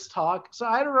Myers talk. So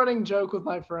I had a running joke with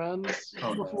my friends.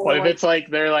 What if it's like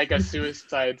they're like a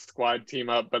Suicide Squad team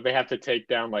up, but they have to take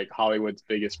down like Hollywood's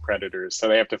biggest predators, so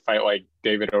they have to fight like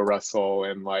David O. Russell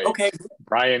and like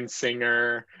Bryan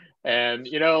Singer, and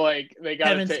you know like they got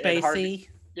Kevin Spacey.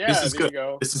 Yeah, this is good.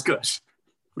 Go. This is good.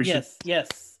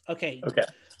 Yes. Okay.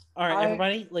 All right,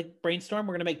 everybody, like brainstorm.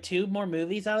 We're gonna make 2 more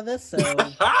movies out of this. So,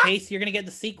 Case, you're gonna get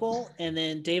the sequel, and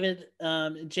then David,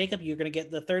 Jacob, you're gonna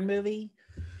get the 3rd movie.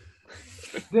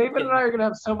 David and I are gonna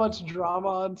have so much drama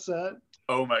on set.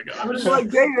 Oh my god! I'm gonna be like,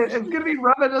 David, it's gonna be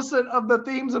reminiscent of the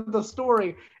themes of the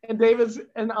story, and David's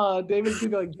gonna be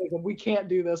like, Jacob, we can't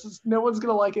do this. No one's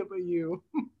gonna like it but you.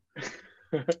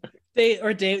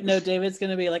 David's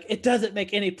gonna be like, it doesn't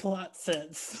make any plot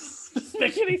sense. Doesn't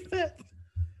make any sense.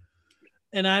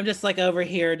 And I'm just like over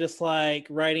here, just like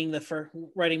writing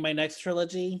my next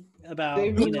trilogy about.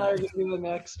 David and I are gonna be the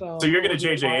next. So you're gonna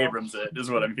J.J. Abrams it,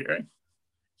 is what I'm hearing.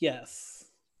 Yes,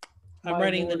 I'm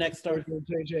writing the next Star.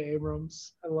 J.J.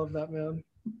 Abrams. I love that man.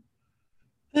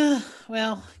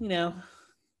 Well,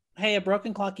 hey, a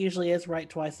broken clock usually is right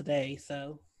twice a day,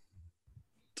 so.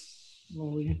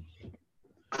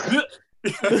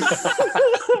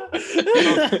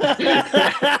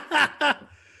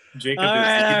 Jacob all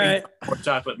right. More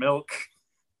chocolate milk.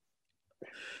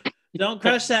 Don't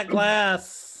crush that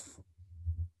glass.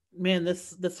 Man,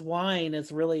 this wine is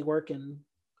really working.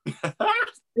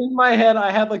 In my head,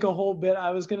 I had like a whole bit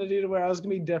I was gonna do to where I was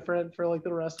gonna be different for like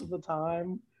the rest of the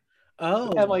time.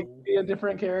 Oh. And like be a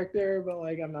different character, but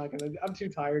like I'm not gonna. I'm too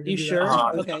tired. To you do sure?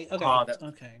 That.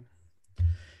 Okay.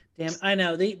 Damn, I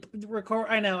know the record.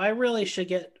 I know. We really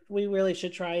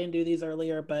should try and do these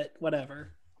earlier, but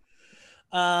whatever.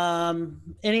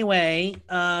 Anyway,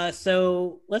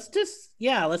 so let's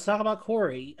talk about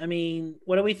Corey. I mean,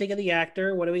 what do we think of the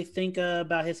actor? What do we think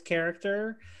about his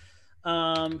character?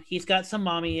 He's got some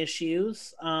mommy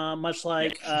issues, much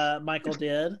like Michael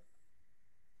did.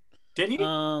 Did he?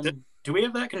 Do we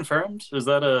have that confirmed? Is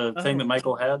that a thing that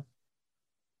Michael had?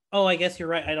 Oh, I guess you're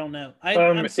right. I don't know.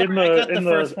 I'm sorry. I got the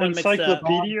first one mixed up.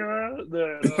 Encyclopedia, you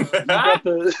got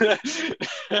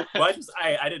the. Well,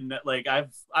 I didn't like.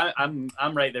 I'm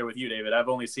right there with you, David. I've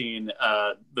only seen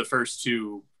the first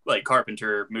two like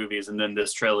Carpenter movies and then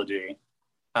this trilogy.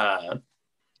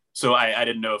 So I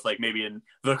didn't know if like maybe in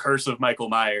The Curse of Michael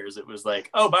Myers it was like,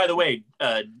 oh, by the way,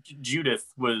 Judith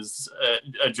was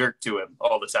a jerk to him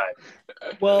all the time.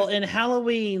 Well, in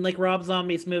Halloween, like Rob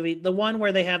Zombie's movie, the one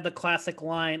where they have the classic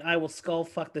line, "I will skull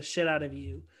fuck the shit out of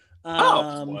you."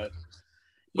 What? Well,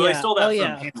 yeah. I stole that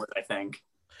from Hamlet, I think.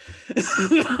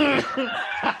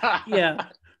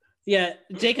 Yeah.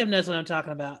 Jacob knows what I'm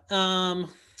talking about. And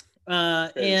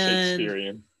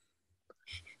Shakespearean.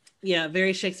 Yeah,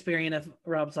 very Shakespearean of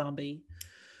Rob Zombie.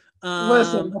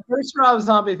 Listen, the first Rob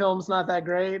Zombie film's not that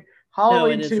great.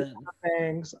 Halloween 2 isn't.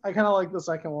 Things. I kind of like the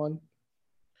second one.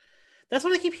 That's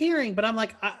what I keep hearing, but I'm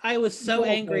like, I was so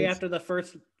angry after the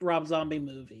first Rob Zombie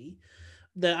movie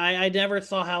that I never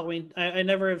saw Halloween. I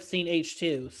never have seen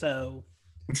H2, so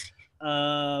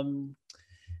no,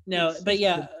 but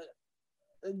yeah.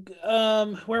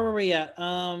 Where were we at?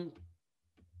 Jace,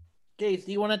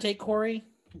 do you want to take Corey?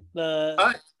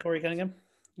 Corey Cunningham?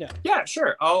 Yeah,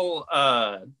 sure. I'll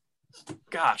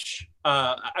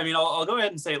I'll go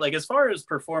ahead and say, like, as far as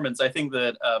performance, I think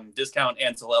that Discount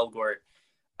Ansel Elgort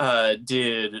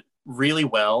did really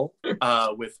well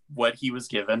with what he was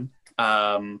given.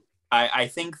 I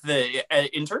think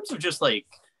that in terms of just like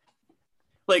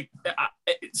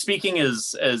speaking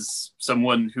as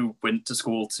someone who went to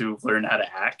school to learn how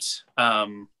to act,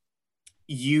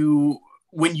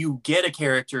 when you get a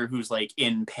character who's like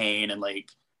in pain and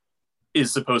like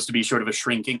is supposed to be sort of a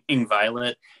shrinking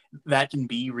violet, that can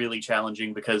be really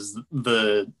challenging because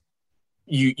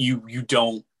you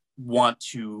don't want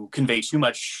to convey too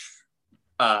much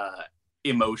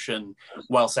emotion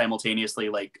while simultaneously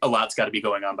like a lot's got to be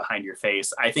going on behind your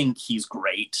face. I think he's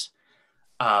great.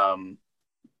 Obviously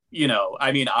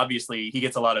he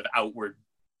gets a lot of outward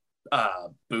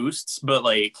boosts, but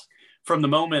like from the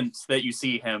moment that you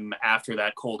see him after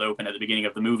that cold open at the beginning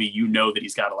of the movie, you know that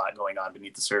he's got a lot going on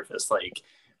beneath the surface. Like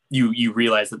you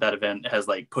realize that event has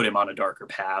like put him on a darker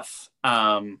path.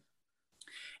 And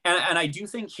I do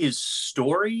think his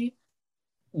story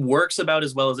works about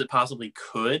as well as it possibly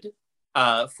could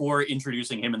for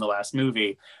introducing him in the last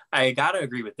movie. I gotta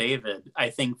agree with David. I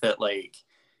think that like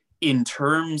in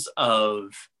terms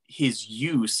of his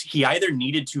use, he either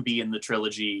needed to be in the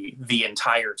trilogy the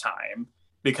entire time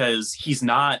because he's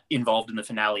not involved in the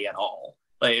finale at all.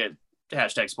 Like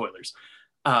hashtag spoilers.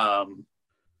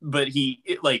 But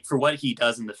for what he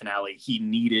does in the finale, he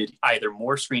needed either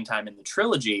more screen time in the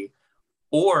trilogy,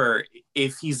 or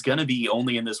if he's going to be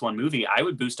only in this one movie, I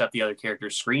would boost up the other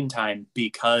characters' screen time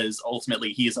because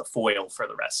ultimately he is a foil for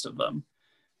the rest of them.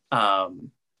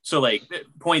 So like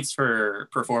points for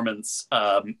performance,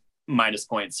 minus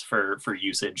points for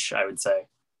usage, I would say.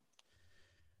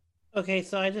 Okay,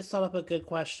 so I just thought up a good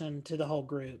question to the whole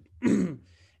group.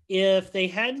 If they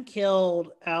hadn't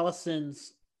killed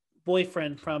Allison's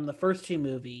boyfriend from the first two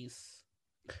movies,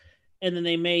 and then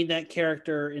they made that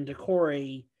character into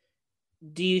Corey,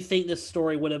 do you think this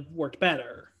story would have worked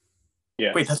better?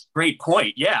 Yeah. Wait, that's a great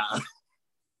point. Yeah.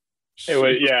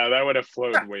 That would have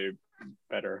flowed way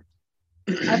better.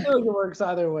 I feel like it works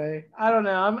either way. I don't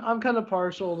know. I'm kind of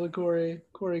partial to Corey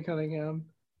Cunningham.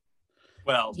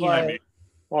 Well, but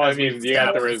Well, I mean, you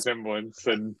got the resemblance,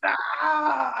 and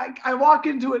I walk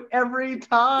into it every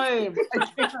time. I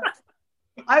can't.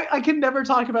 I can never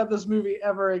talk about this movie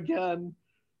ever again.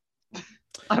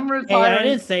 I'm retiring. Hey, I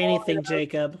didn't say anything,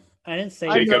 Jacob. I didn't say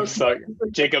Jacob anything.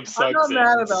 Jacob sucks. I'm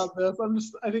not mad about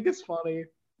this. I think it's funny,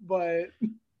 but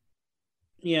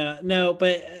yeah, no,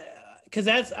 but because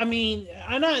that's, I mean,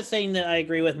 I'm not saying that I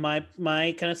agree with my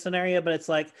kind of scenario, but it's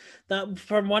like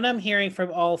from what I'm hearing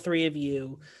from all three of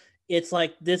you, it's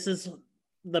like this is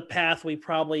the path we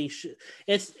probably should.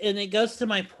 And it goes to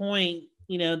my point,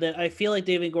 that I feel like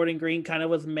David Gordon Green kind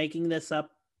of was making this up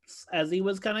as he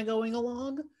was kind of going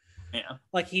along. Yeah,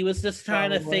 like he was just trying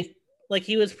to think. Like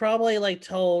he was probably like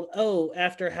told, oh,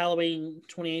 after Halloween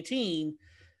 2018,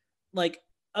 like,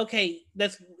 okay,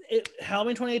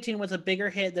 Halloween 2018 was a bigger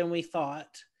hit than we thought.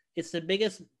 It's the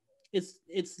biggest,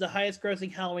 it's the highest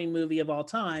grossing Halloween movie of all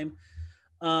time.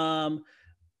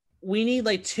 We need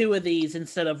like 2 of these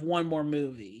instead of 1 more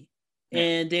movie. Yeah.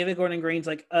 And David Gordon Green's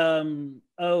like, I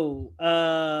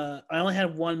only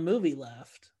had 1 movie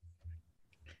left.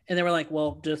 And they were like,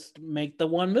 well, just make the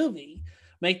 1 movie.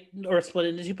 Or split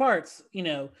it into 2 parts,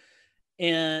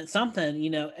 and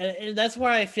something, and that's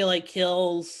why I feel like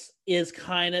Kills is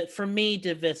kind of, for me,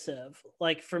 divisive.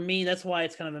 Like, for me, that's why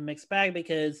it's kind of a mixed bag,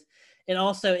 because, and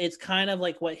also it's kind of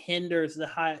like what hinders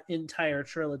the entire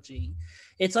trilogy.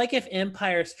 It's like if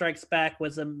Empire Strikes Back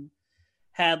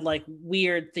had like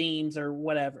weird themes or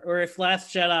whatever, or if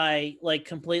Last Jedi like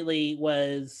completely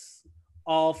was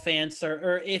all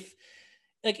or if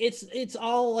like it's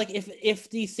all like if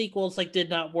these sequels like did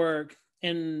not work,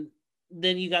 and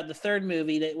then you got the 3rd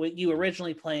movie that what you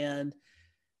originally planned.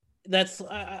 That's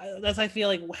I feel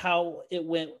like how it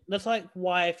went. That's like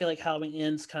why I feel like Halloween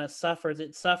Ends kind of suffers.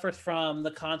 It suffers from the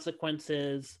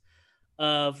consequences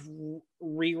of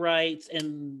rewrites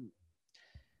and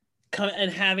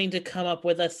having to come up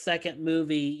with a second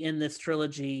movie in this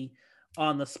trilogy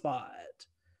on the spot.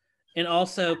 And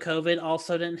also COVID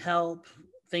also didn't help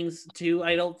things too,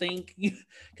 I don't think,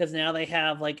 because now they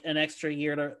have like an extra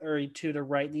year or 2 to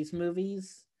write these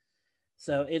movies.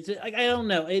 So it's like, I don't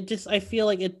know. I feel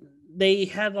like they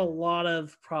had a lot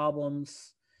of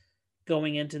problems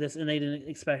going into this, and they didn't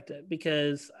expect it,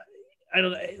 because I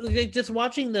don't know. Like, just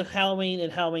watching the Halloween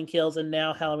and Halloween Kills and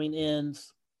now Halloween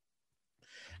Ends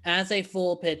as a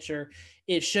full picture,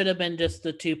 it should have been just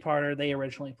the 2-parter they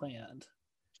originally planned.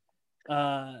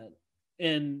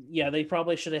 And yeah, they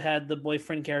probably should have had the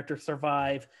boyfriend character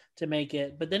survive to make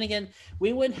it. But then again,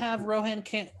 we wouldn't have Rohan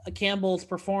Campbell's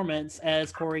performance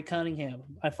as Corey Cunningham.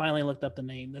 I finally looked up the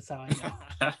name. That's how I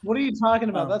know. What are you talking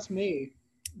about? That's me.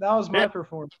 That was my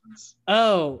performance.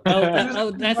 Oh,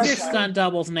 that's your stunt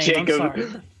double's name. I'm sorry.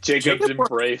 Jacob's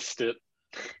embraced it.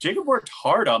 Jacob worked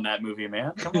hard on that movie,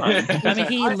 man. Come on. I mean,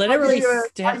 he literally...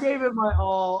 I gave it my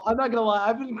all. I'm not going to lie.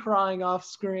 I've been crying off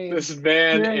screen. This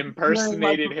man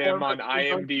impersonated him on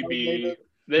IMDb.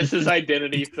 This is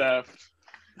identity theft.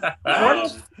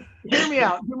 Hear me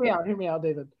out,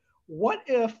 David. What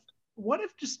if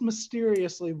just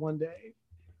mysteriously one day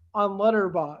on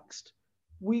Letterboxd,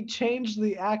 we changed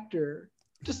the actor?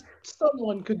 Just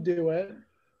someone could do it.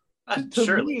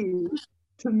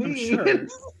 To me, sure.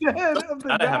 Instead of the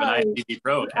guy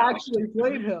who actually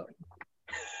played him.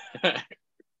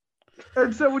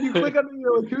 And so when you click on it,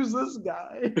 you're like, who's this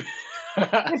guy?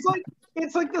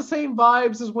 It's like the same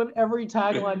vibes as when every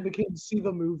tagline became "See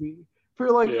the movie" for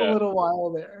like a little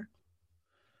while there.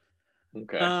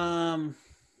 Okay.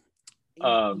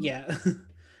 Yeah.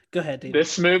 Go ahead, David.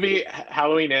 This movie,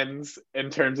 Halloween Ends,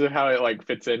 in terms of how it like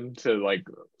fits into like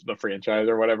the franchise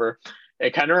or whatever,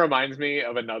 it kind of reminds me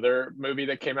of another movie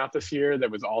that came out this year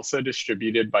that was also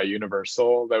distributed by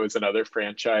Universal. That was another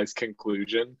franchise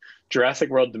conclusion, Jurassic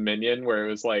World Dominion, where it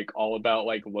was like all about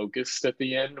like locusts at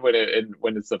the end when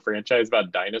it's the franchise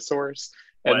about dinosaurs.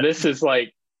 And What? This is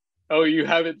like, oh, you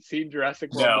haven't seen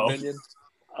Jurassic World Dominion?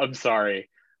 I'm sorry.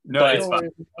 No, it's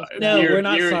fine. No, we're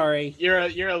not sorry. You're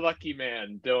a lucky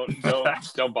man.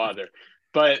 Don't bother.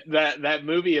 But that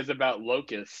movie is about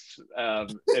locusts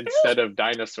instead of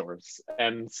dinosaurs.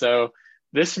 And so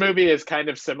this movie is kind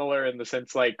of similar in the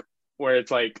sense like where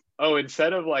it's like, oh,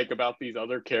 instead of like about these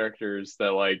other characters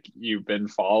that like you've been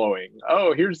following,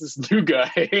 oh, here's this new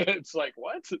guy. It's like,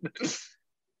 what?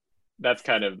 That's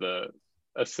kind of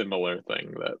a similar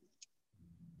thing that.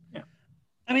 Yeah.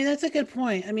 I mean, that's a good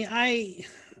point. I mean,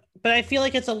 but I feel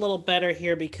like it's a little better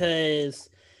here because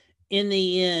in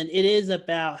the end, it is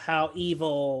about how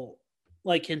evil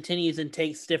like continues and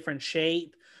takes different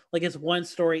shape. Like as one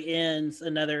story ends,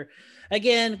 another.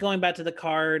 Again, going back to the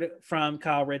card from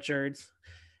Kyle Richards,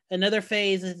 another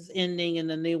phase is ending and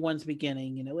the new one's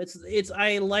beginning. It's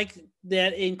I like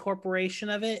that incorporation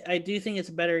of it. I do think it's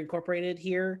better incorporated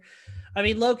here. I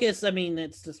mean, Locust,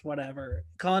 it's just whatever.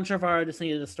 Colin Trevorrow just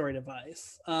needed a story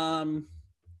device. But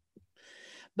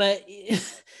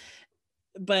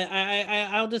but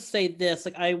I'll just say this,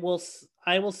 like I will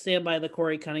stand by the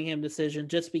Corey Cunningham decision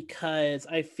just because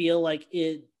I feel like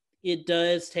it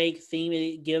does take theme.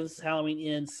 It gives Halloween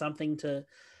Ends something to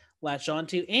latch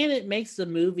onto, and it makes the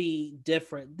movie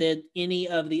different than any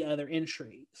of the other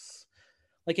entries.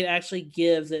 Like it actually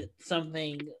gives it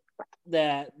something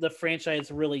that the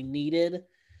franchise really needed.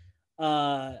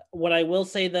 What I will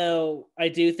say though, I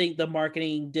do think the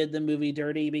marketing did the movie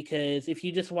dirty, because if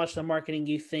you just watch the marketing,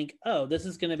 you think, oh, this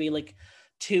is going to be like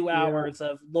 2 hours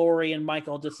of Laurie and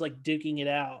Michael just like duking it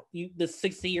out. The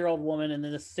 60-year-old woman and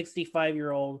then the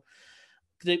 65-year-old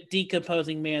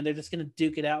decomposing man, they're just going to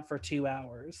duke it out for 2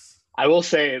 hours. I will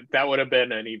say that would have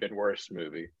been an even worse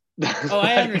movie. Oh,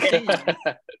 I understand.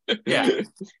 Yeah.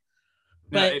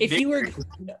 But if you were...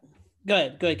 Go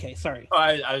ahead, Kay. Sorry. Oh,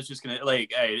 I was just gonna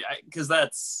because I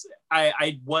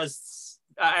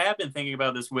have been thinking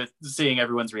about this with seeing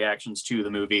everyone's reactions to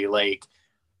the movie. Like,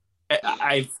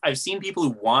 I've seen people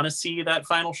who want to see that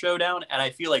final showdown, and I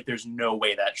feel like there's no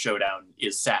way that showdown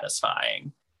is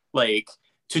satisfying. Like,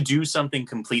 to do something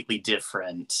completely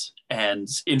different and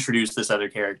introduce this other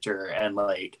character and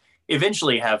like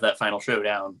eventually have that final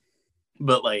showdown,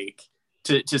 but like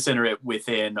to center it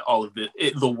within all of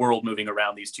the world moving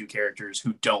around these two characters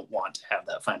who don't want to have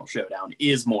that final showdown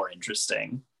is more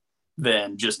interesting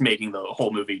than just making the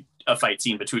whole movie a fight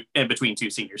scene between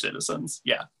two senior citizens.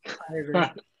 Yeah. I agree.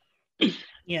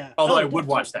 Yeah. Although I would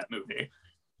watch that movie.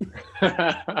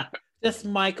 Just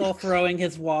Michael throwing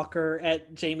his walker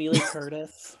at Jamie Lee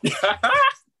Curtis.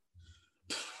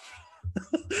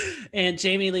 And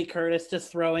Jamie Lee Curtis just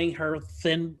throwing her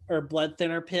blood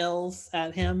thinner pills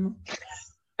at him.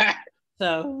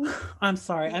 So I'm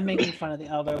sorry, I'm making fun of the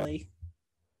elderly.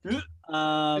 It's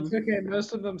okay,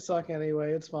 most of them suck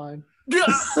anyway, it's fine.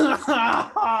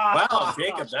 Wow,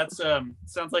 Jacob, that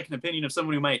sounds like an opinion of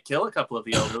someone who might kill a couple of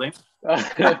the elderly.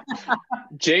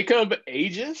 Jacob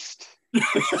ageist?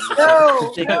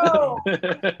 No.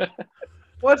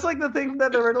 What's like the thing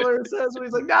that the Riddler says when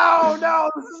he's like, no,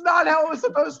 this is not how it was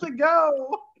supposed to go.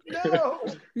 No.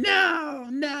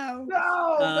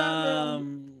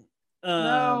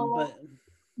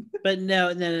 But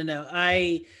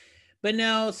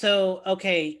no. So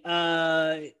okay.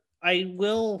 I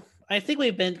think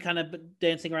we've been kind of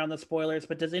dancing around the spoilers,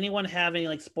 but does anyone have any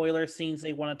like spoiler scenes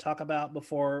they want to talk about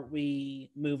before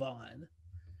we move on?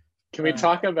 Can we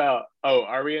talk about? Oh,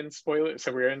 are we in spoilers?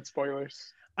 So we're in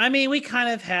spoilers. I mean, we kind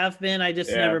of have been. I just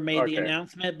never made the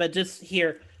announcement, but just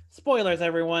here, spoilers,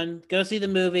 everyone. Go see the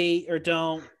movie or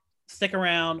don't. Stick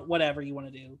around, whatever you want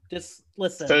to do. Just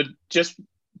listen. So just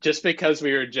because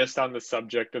we were just on the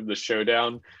subject of the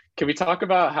showdown, can we talk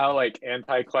about how like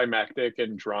anticlimactic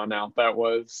and drawn out that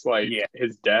was? Like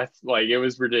his death, like it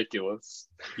was ridiculous.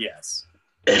 Yes.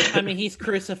 I mean, he's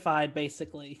crucified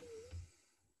basically.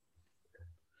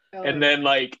 And then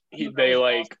like they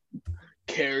like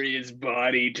carry his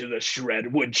body to the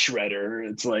wood shredder.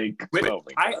 It's like,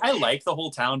 I like the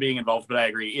whole town being involved, but I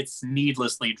agree it's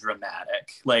needlessly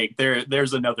dramatic. Like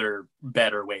there's another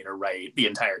better way to write the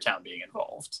entire town being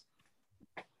involved.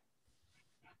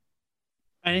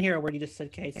 I didn't hear a word you just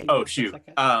said, Casey. Oh shoot.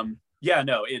 Yeah,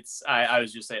 no, it's I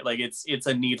was just saying like it's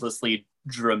a needlessly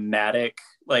dramatic,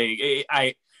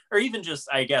 like or even just,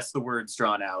 I guess, the words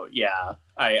drawn out. Yeah,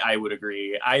 I would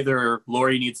agree. Either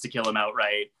Laurie needs to kill him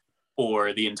outright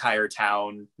or the entire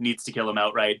town needs to kill him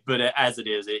outright. But as it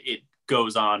is, it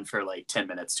goes on for like 10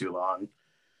 minutes too long.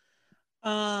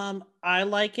 I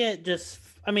like it.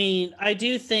 I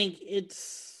do think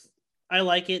I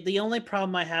like it. The only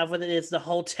problem I have with it is the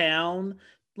whole town,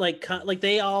 like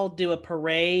they all do a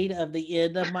parade of the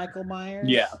end of Michael Myers.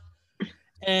 Yeah.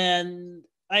 And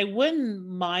I wouldn't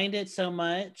mind it so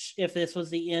much if this was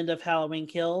the end of Halloween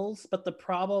Kills, but the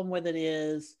problem with it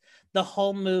is the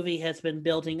whole movie has been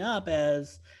building up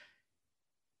as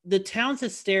the town's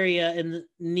hysteria in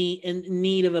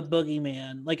need of a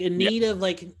boogeyman, like in need of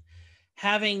like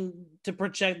having to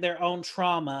project their own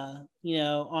trauma,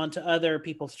 onto other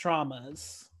people's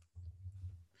traumas.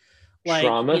 Like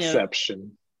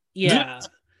traumaception. Yeah,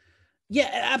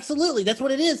 absolutely. That's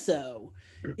what it is, though.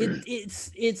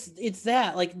 It's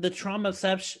that like the trauma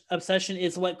obsession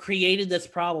is what created this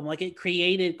problem. Like it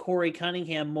created Corey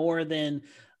Cunningham more than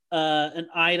an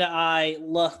eye-to-eye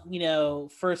look,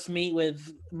 first meet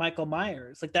with Michael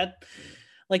Myers.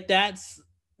 That's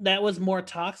that was more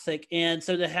toxic. And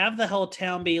so to have the whole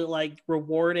town be like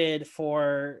rewarded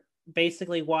for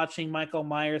basically watching Michael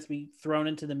Myers be thrown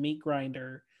into the meat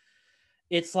grinder,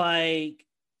 it's like,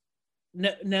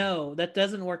 no, that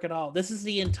doesn't work at all. This is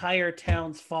the entire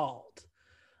town's fault.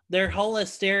 Their whole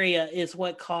hysteria is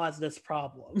what caused this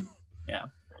problem. Yeah.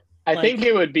 I think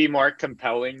it would be more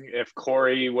compelling if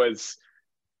Corey was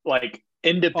like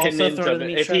independent of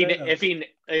it.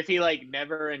 If he like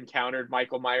never encountered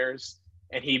Michael Myers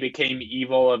and he became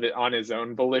evil of it on his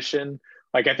own volition.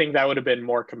 Like, I think that would have been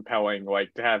more compelling,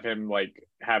 like to have him like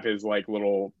have his like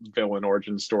little villain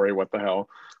origin story. What the hell?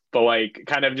 But like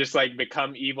kind of just like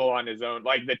become evil on his own.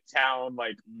 Like the town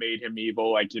like made him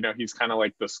evil. Like, you know, he's kind of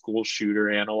like the school shooter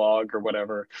analog or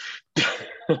whatever.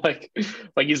 like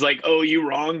he's like, oh, you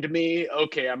wronged me?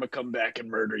 Okay, I'm gonna come back and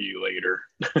murder you later.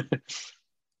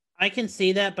 I can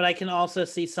see that, but I can also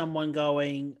see someone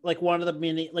going, like one of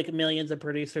the millions of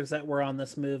producers that were on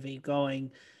this movie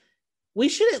going, we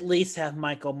should at least have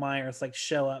Michael Myers like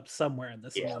show up somewhere in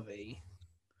this movie.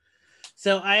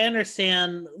 So I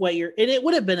understand what and it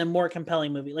would have been a more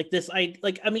compelling movie like this. And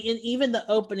even the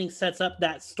opening sets up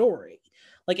that story.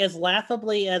 Like as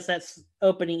laughably as that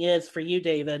opening is for you,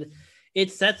 David,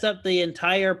 it sets up the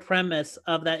entire premise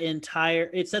of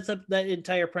it sets up that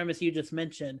entire premise you just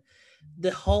mentioned.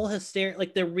 The whole hysteria,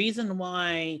 like the reason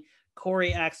why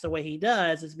Corey acts the way he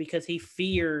does is because he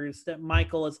fears that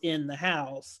Michael is in the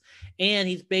house and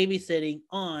he's babysitting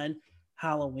on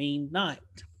Halloween night.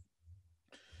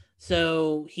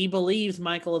 So he believes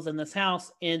Michael is in this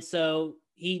house. And so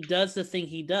he does the thing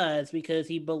he does because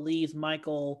he believes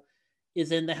Michael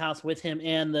is in the house with him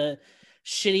and the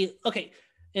shitty,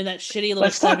 and that shitty little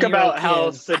Let's talk about kid. how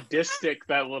sadistic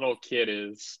that little kid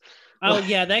is. Oh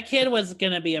yeah, that kid was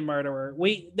gonna be a murderer.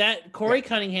 Corey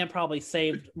Cunningham probably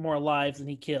saved more lives than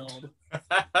he killed.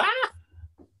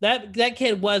 That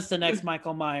kid was the next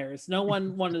Michael Myers. No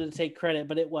one wanted to take credit,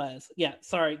 but it was. Yeah,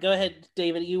 sorry. Go ahead,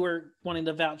 David. You were wanting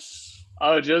to vouch.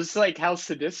 Oh, just like how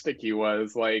sadistic he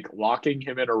was, like locking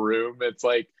him in a room. It's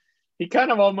like he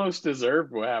kind of almost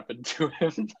deserved what happened to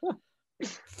him.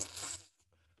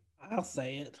 I'll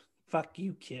say it. Fuck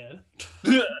you, kid.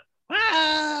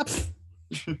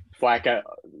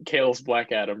 Kale's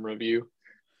Black Adam review.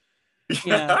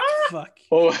 Yeah, fuck.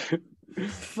 Oh,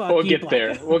 fuck we'll you, get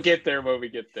there. We'll get there when we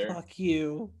get there. Fuck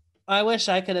you. I wish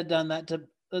I could have done that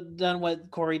done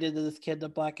what Corey did to this kid to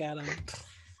Black Adam.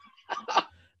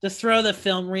 Just throw the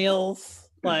film reels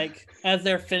like as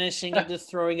they're finishing it, just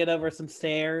throwing it over some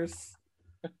stairs.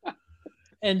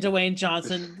 And Dwayne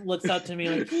Johnson looks up to me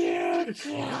like,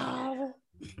 yeah.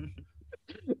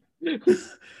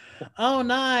 Oh,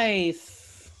 nice.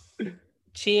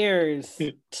 Cheers.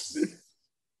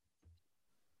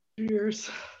 Cheers.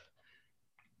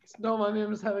 No, my man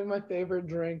was having my favorite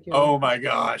drink. Oh my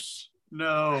gosh.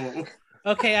 No.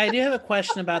 Okay, I do have a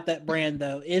question about that brand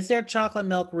though. Is their chocolate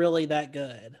milk really that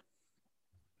good?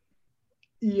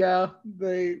 Yeah.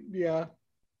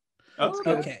 Oh,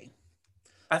 okay.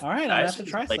 All right, I'll have to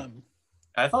try some.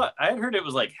 I had heard it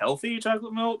was like healthy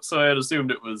chocolate milk, so I had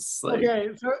assumed it was like. Okay,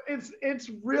 so it's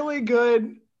really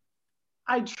good.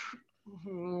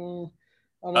 Don't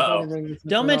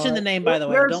mention the name, by the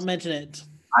way. Don't mention it.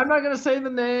 I'm not gonna say the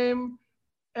name,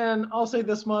 and I'll say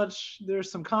this much: there's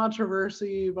some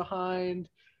controversy behind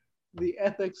the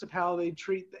ethics of how they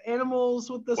treat the animals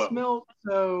with this milk.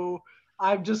 So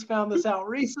I've just found this out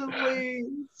recently.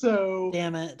 So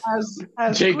damn it,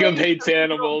 as Jacob hates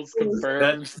animals.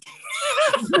 Confirmed.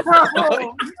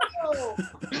 No.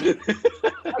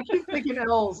 I keep thinking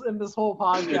L's in this whole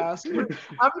podcast.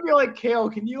 I'm gonna be like, Kale,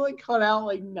 can you like cut out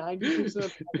like 90%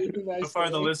 of everything I say? So far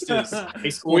the list is high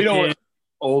school kids,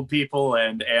 old people,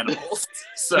 and animals.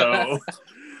 So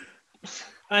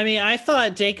I mean, I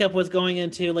thought Jacob was going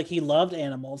into like he loved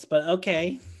animals, but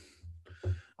okay.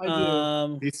 I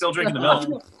do. He's still drinking the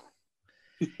milk.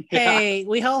 Hey,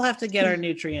 we all have to get our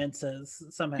nutrients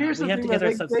somehow. Here's we the have thing, to get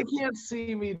our they can't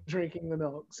see me drinking the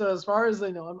milk. So as far as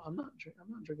they know, I'm not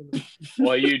drinking the milk.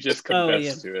 Well, you just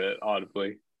confessed to it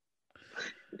audibly.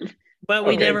 But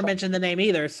we never mentioned the name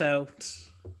either. So,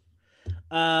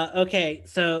 okay,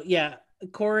 so yeah,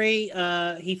 Corey,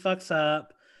 he fucks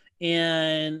up,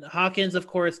 and Hawkins, of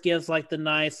course, gives like the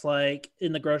nice like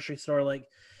in the grocery store, like,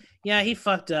 yeah, he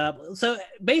fucked up. So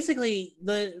basically,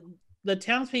 the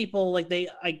townspeople, like they,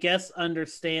 I guess,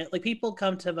 understand, like people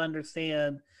come to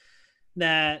understand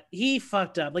that he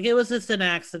fucked up. Like it was just an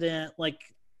accident, like,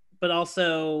 but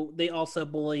also they also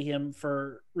bully him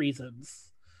for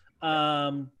reasons.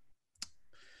 And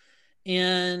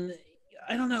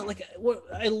I don't know, like what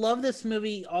I love this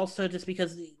movie also just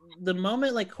because the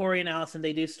moment like Corey and Allison,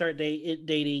 they do start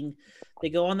dating. They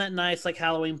go on that nice like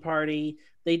Halloween party.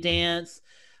 They dance.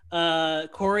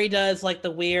 Corey does like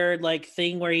the weird like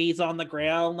thing where he's on the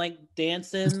ground like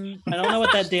dancing. I don't know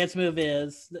what that dance move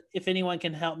is. If anyone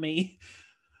can help me.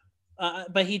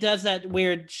 But he does that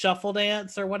weird shuffle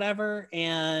dance or whatever,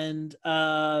 and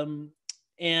like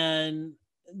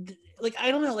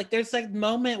I don't know, like there's like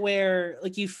moment where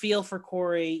like you feel for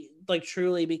Corey like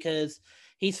truly, because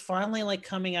he's finally like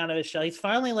coming out of his shell. He's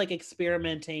finally like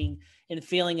experimenting and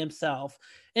feeling himself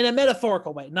in a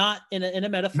metaphorical way, not in a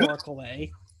metaphorical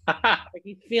way. Like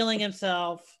he's feeling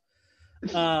himself,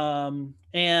 and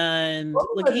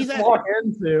like he's walk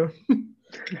into.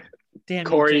 Damn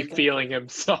Corey you, feeling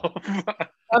himself.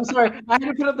 I'm sorry, I had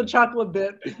to put up the chocolate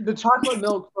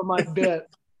milk for my bit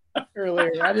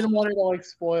earlier. I didn't want it to like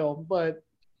spoil, but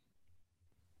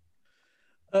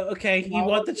okay, you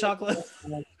want the chocolate?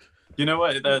 You know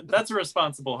what? That's a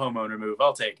responsible homeowner move.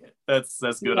 I'll take it. That's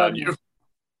good on you.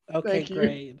 Okay,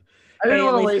 great. I didn't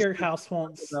want to waste your house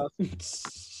won't.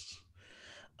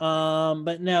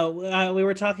 But no, we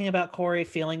were talking about Corey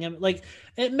feeling him like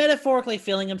metaphorically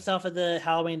feeling himself at the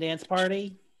Halloween dance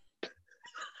party.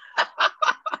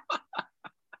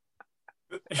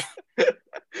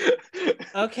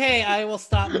 Okay, I will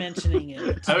stop mentioning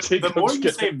it. The more you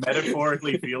say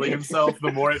metaphorically feeling himself, the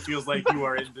more it feels like you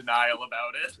are in denial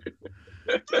about it.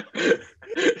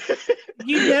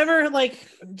 You never like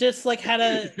just like had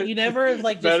a you never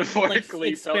like just like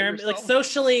experiment like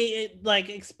socially like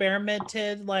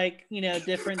experimented like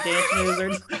different dance moves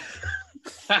or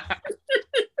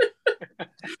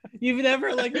you've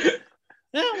never like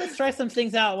let's try some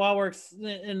things out while we're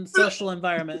in social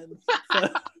environment. So.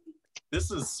 This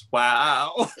is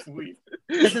wow.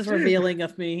 This is revealing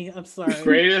of me. I'm sorry.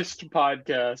 Greatest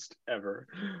podcast ever.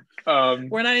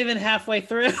 We're not even halfway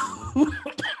through.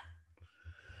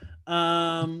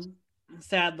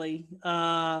 Sadly.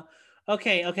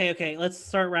 Okay. Let's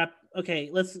start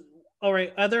all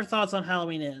right. Other thoughts on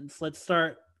Halloween Ends. Let's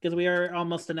start because we are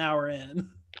almost an hour in.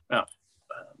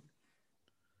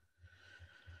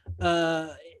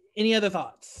 Oh. Any other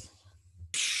thoughts?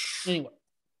 Anyway.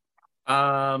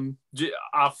 Off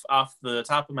the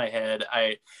top of my head,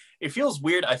 it feels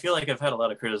weird. I feel like I've had a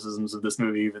lot of criticisms of this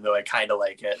movie, even though I kind of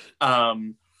like it.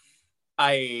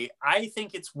 I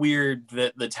think it's weird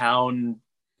that the town,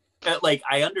 like,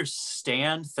 I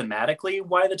understand thematically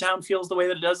why the town feels the way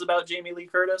that it does about Jamie Lee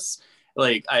Curtis.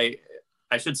 Like, I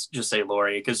should just say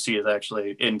Laurie, because she is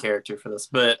actually in character for this.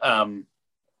 But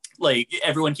like,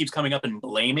 everyone keeps coming up and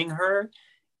blaming her.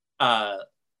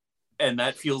 And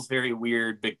that feels very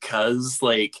weird because,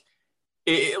 like,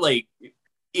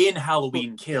 in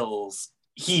Halloween Kills,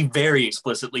 he very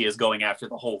explicitly is going after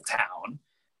the whole town.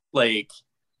 Like,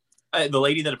 the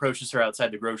lady that approaches her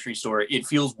outside the grocery store, it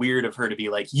feels weird of her to be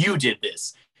like, you did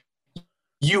this.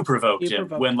 You provoked him.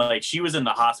 When, like, she was in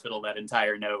the hospital that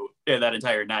entire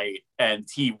night, and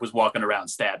he was walking around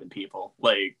stabbing people.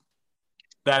 Like,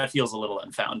 that feels a little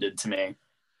unfounded to me.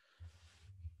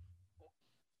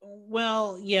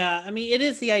 Well, yeah. I mean, it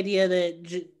is the idea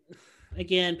that,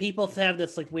 again, people have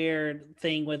this like weird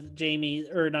thing with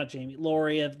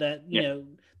Laurie, of that, you know,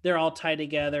 they're all tied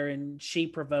together and she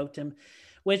provoked him,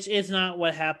 which is not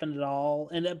what happened at all.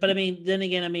 But I mean, then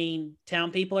again, I mean,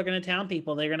 town people are going to town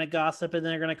people. They're going to gossip and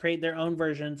they're going to create their own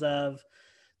versions of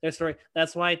their story.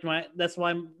 That's why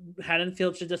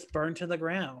Haddonfield should just burn to the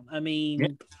ground. I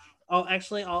mean,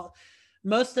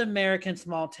 most American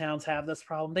small towns have this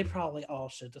problem. They probably all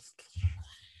should just.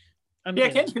 I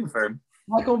can confirm.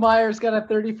 Michael Myers got a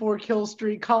 34 kill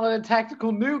streak. Call it a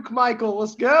tactical nuke, Michael.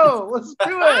 Let's go. Let's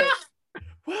do it.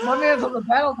 My man's on the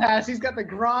battle pass. He's got the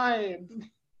grind.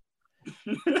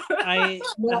 I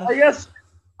guess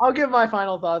I'll give my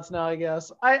final thoughts now. I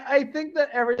guess I think that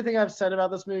everything I've said about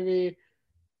this movie,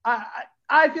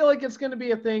 I feel like it's going to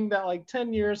be a thing that like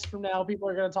 10 years from now people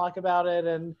are going to talk about it,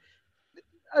 and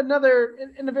another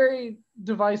in a very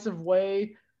divisive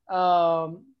way.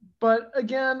 But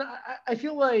again, I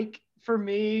feel like for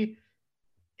me,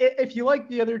 if you like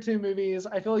the other two movies,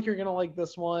 I feel like you're going to like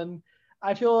this one.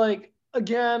 I feel like,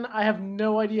 again, I have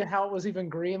no idea how it was even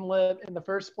greenlit in the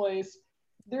first place.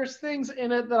 There's things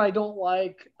in it that I don't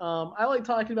like. I like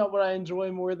talking about what I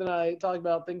enjoy more than I talk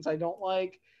about things I don't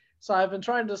like. So I've been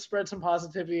trying to spread some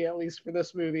positivity, at least for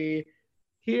this movie,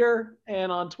 here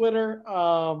and on Twitter.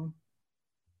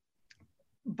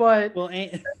 But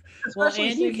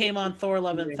Andrew came on Thor: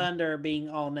 Love and Thunder being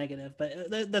all negative, but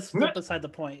that's beside the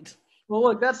point. Well,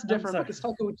 look, that's different because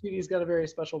Taika Waititi's got a very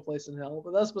special place in hell,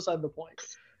 but that's beside the point.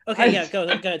 Okay, go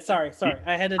ahead. Sorry,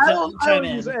 I had to chime in. I don't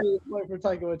use any point for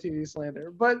Taika Waititi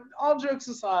slander, but all jokes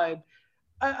aside,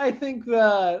 I think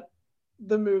that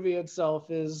the movie itself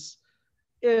is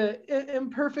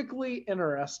imperfectly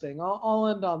interesting. I'll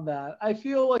end on that. I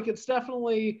feel like it's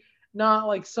definitely not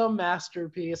like some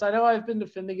masterpiece. I know I've been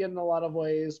defending it in a lot of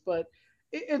ways, but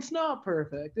it's not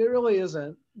perfect. It really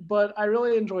isn't. But I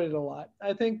really enjoyed it a lot.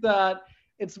 I think that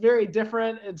it's very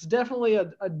different. It's definitely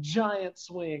a giant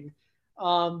swing,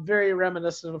 very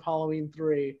reminiscent of Halloween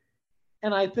 3.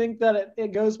 And I think that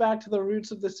it goes back to the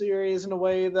roots of the series in a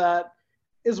way that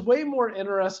is way more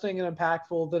interesting and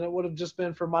impactful than it would have just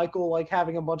been for Michael, like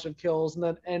having a bunch of kills and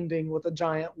then ending with a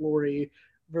giant Laurie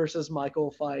versus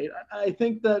Michael fight. I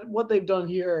think that what they've done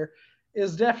here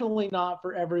is definitely not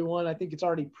for everyone. I think it's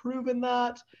already proven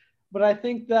that. But I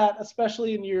think that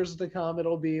especially in years to come,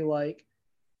 it'll be like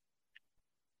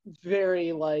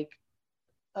very like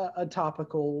a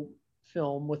topical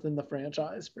film within the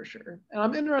franchise for sure. And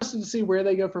I'm interested to see where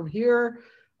they go from here,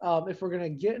 if we're going to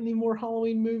get any more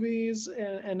Halloween movies,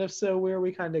 and if so, where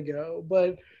we kind of go.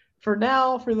 But for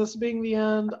now, for this being the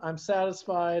end, I'm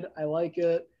satisfied. I like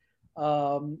it.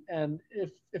 And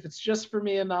if it's just for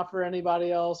me and not for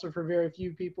anybody else or for very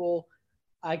few people,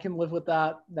 I can live with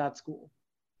that. That's cool.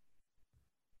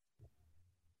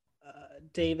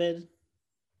 David?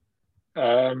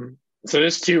 So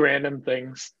there's two random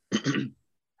things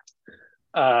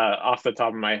off the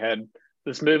top of my head.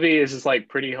 This movie is just like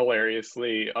pretty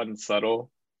hilariously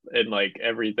unsubtle in like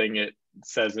everything it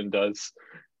says and does.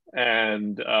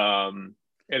 And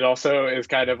it also is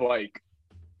kind of like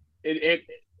it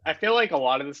I feel like a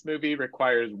lot of this movie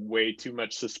requires way too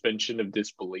much suspension of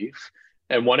disbelief.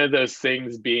 And one of those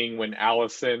things being when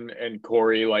Allison and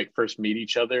Corey like first meet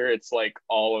each other, it's like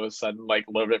all of a sudden like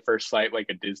love at first sight, like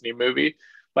a Disney movie.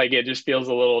 Like it just feels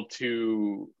a little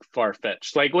too far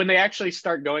fetched. Like when they actually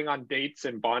start going on dates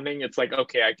and bonding, it's like,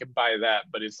 okay, I can buy that.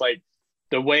 But it's like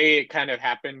the way it kind of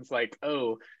happens, like,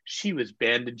 oh, she was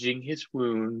bandaging his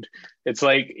wound. It's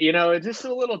like, it's just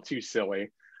a little too silly.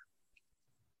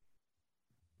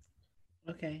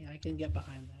 Okay, I can get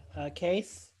behind that.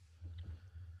 Case?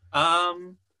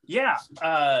 Yeah.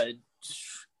 I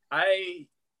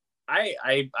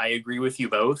agree with you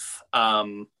both.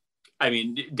 I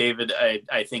mean, David,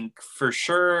 I think for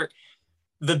sure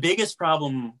the biggest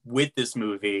problem with this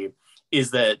movie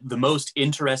is that the most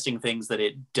interesting things that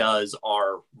it does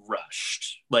are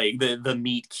rushed. Like the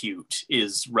meet cute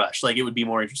is rushed. Like it would be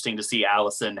more interesting to see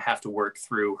Allison have to work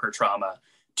through her trauma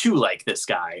to like this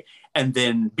guy and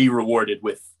then be rewarded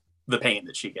with the pain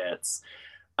that she gets.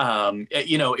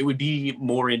 It would be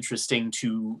more interesting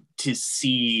to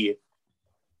see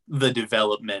the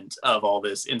development of all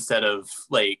this instead of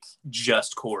like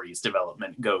just Corey's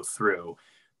development go through.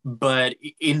 But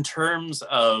in terms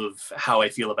of how I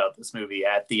feel about this movie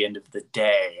at the end of the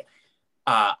day,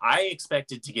 I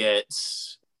expected to get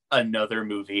another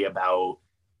movie about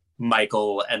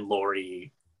Michael and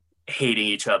Laurie hating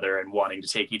each other and wanting to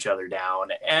take each other down.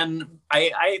 And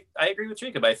I agree with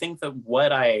Jacob. I think that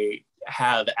what I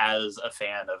have as a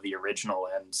fan of the original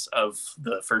and of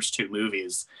the first two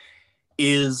movies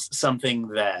is something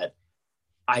that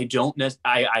I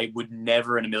would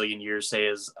never in a million years say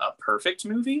is a perfect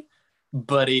movie,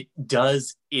 but it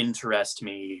does interest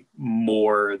me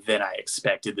more than I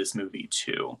expected this movie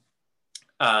to.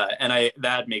 And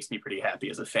that makes me pretty happy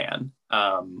as a fan.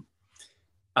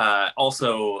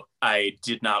 Also, I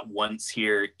did not once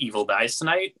hear Evil Dies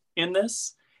Tonight in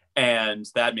this, and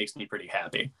that makes me pretty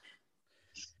happy.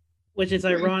 Which is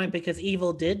ironic because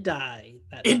Evil did die.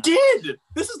 It did!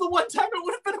 This is the one time it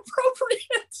would have been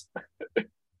appropriate!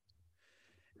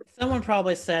 Someone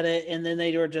probably said it, and then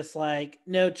they were just like,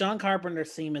 no, John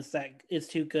Carpenter's theme is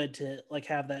too good to like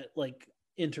have that like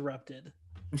interrupted.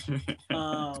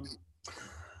 My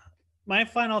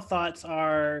final thoughts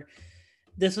are,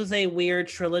 this was a weird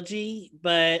trilogy,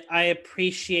 but I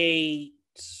appreciate...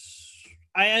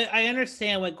 I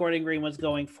understand what Gordon Green was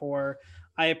going for.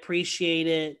 I appreciate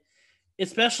it,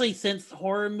 especially since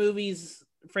horror movies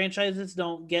franchises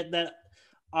don't get that,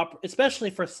 especially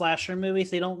for slasher movies,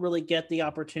 they don't really get the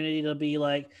opportunity to be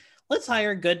like, let's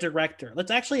hire a good director. Let's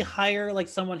actually hire like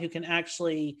someone who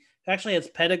actually has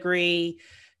pedigree,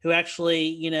 who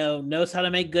actually, knows how to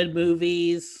make good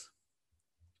movies.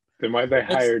 Then why'd they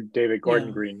hire David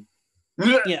Gordon Green?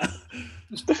 Yeah.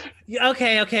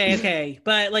 Okay.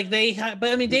 But like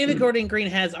I mean, David Gordon Green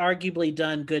has arguably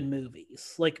done good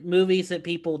movies, like movies that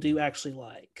people do actually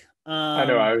like. I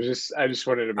know. I just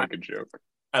wanted to make a joke.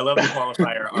 I love the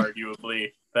qualifier.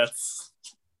 Arguably, that's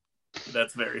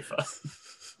very fun.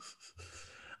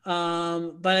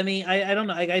 But I mean, I don't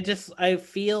know. I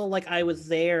feel like I was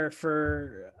there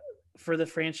for the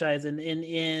franchise,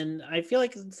 and I feel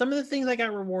like some of the things I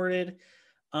got rewarded.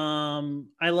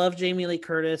 I love Jamie Lee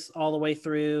Curtis all the way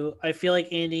through. I feel like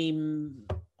Andy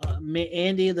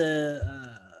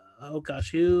oh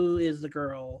gosh, who is the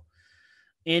girl?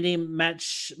 Andy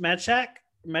Matchak.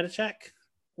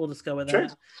 We'll just go with Sure.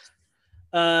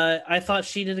 that. I thought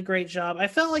she did a great job. I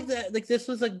felt like this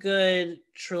was a good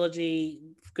trilogy,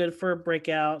 good for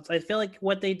breakouts. I feel like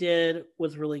what they did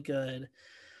was really good.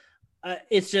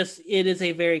 It is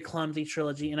a very clumsy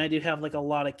trilogy, and I do have like a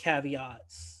lot of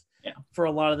caveats for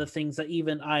a lot of the things that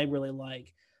even I really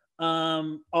like.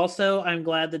 Also, I'm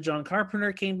glad that John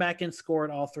Carpenter came back and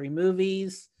scored all 3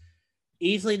 movies.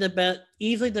 Easily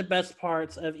the best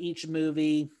parts of each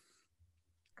movie,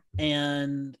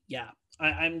 and yeah,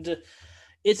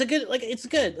 it's good.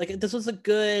 Like this was a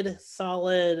good,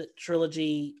 solid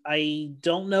trilogy. I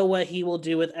don't know what he will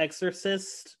do with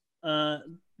Exorcist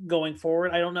going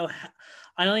forward. I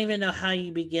don't even know how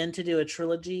you begin to do a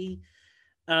trilogy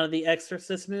out of the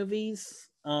Exorcist movies.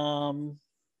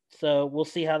 So we'll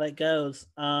see how that goes.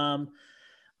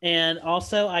 And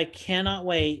also, I cannot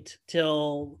wait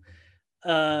till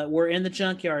we're in the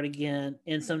junkyard again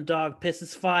and some dog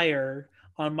pisses fire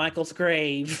on Michael's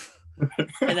grave.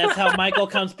 And that's how Michael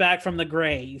comes back from the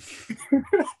grave.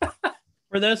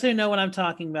 For those who know what I'm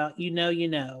talking about, you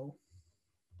know.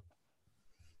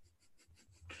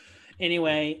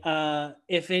 Anyway,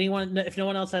 if no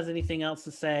one else has anything else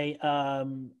to say,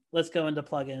 let's go into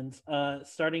plugins.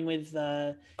 Starting with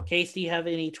Case, do you have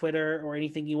any Twitter or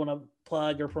anything you want to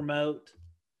plug or promote?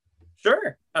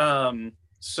 Sure.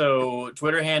 So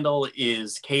Twitter handle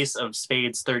is Case of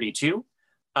Spades 32.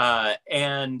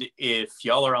 And if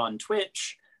y'all are on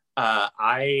Twitch,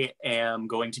 I am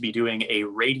going to be doing a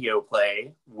radio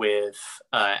play with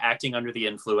Acting Under the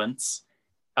Influence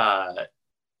on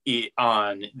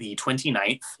the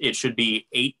 29th. It should be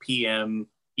 8 p.m.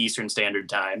 Eastern Standard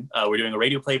Time. We're doing a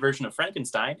radio play version of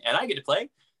Frankenstein, and I get to play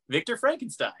Victor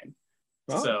Frankenstein.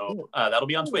 Cool. That'll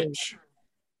be on Twitch.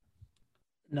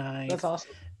 Nice. That's awesome.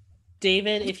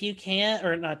 David, if you can,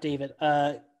 or not David,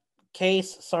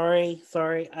 Case, sorry,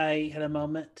 I had a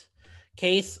moment.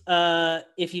 Case,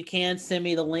 if you can send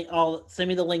me the link, send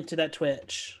me the link to that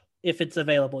Twitch if it's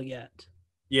available yet.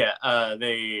 Yeah,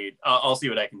 I'll see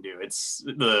what I can do. It's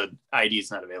the ID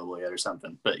is not available yet or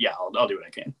something, but yeah, I'll do what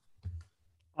I can.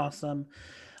 Awesome.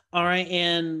 All right,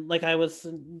 and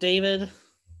David,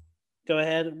 go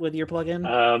ahead with your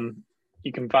plugin.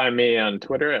 You can find me on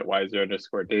Twitter at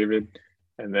 @wiser_David.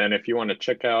 And then if you want to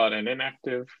check out an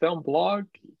inactive film blog,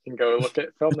 you can go look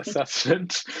at Film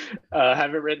Assessment.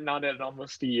 Haven't written on it in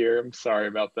almost a year. I'm sorry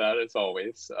about that, as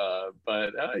always.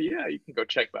 But yeah, you can go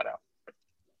check that out.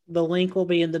 The link will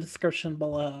be in the description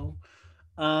below.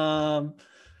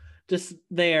 Just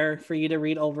there for you to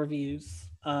read old reviews.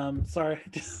 Sorry.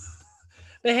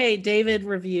 But hey, David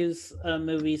reviews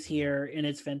movies here, and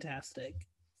it's fantastic.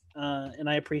 And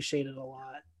I appreciate it a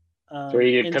lot. So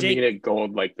you get comedic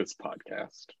gold like this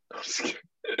podcast.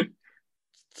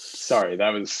 Sorry,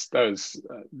 that was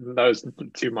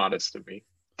too modest of me.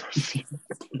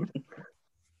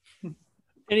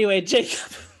 Anyway,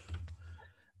 Jacob.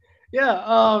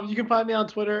 Yeah, you can find me on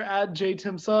Twitter at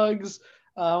JTimSuggs.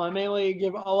 I mainly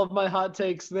give all of my hot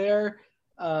takes there.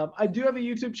 I do have a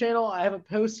YouTube channel. I haven't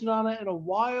posted on it in a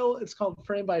while. It's called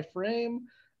Frame by Frame.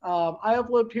 I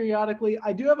upload periodically.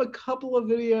 I do have a couple of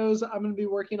videos I'm going to be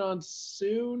working on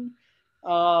soon.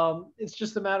 It's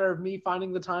just a matter of me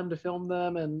finding the time to film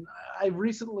them. And I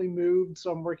recently moved,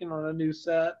 so I'm working on a new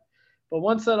set. But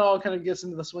once that all kind of gets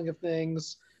into the swing of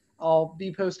things, I'll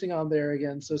be posting on there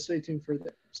again. So stay tuned for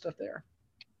the stuff there.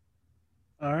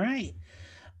 All right.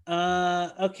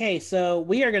 Okay, so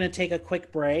we are going to take a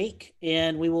quick break,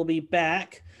 and we will be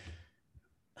back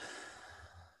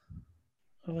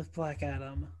with Black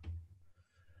Adam.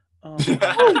 Let's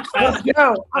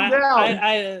go. I'm down.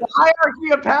 The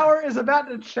hierarchy of power is about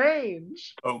to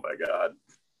change. Oh my God.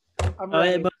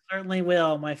 It most certainly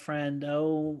will, my friend.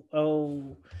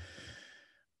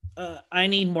 I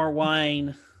need more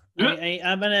wine.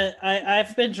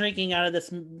 I've been drinking out of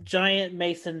this giant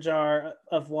mason jar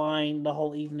of wine the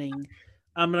whole evening.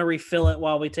 I'm gonna refill it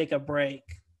while we take a break.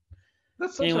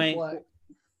 That's such a flag.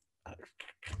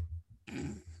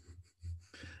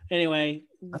 Anyway,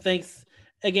 thanks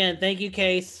again. Thank you,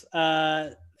 Case.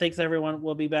 Thanks everyone.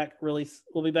 We'll be back in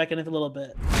a little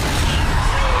bit.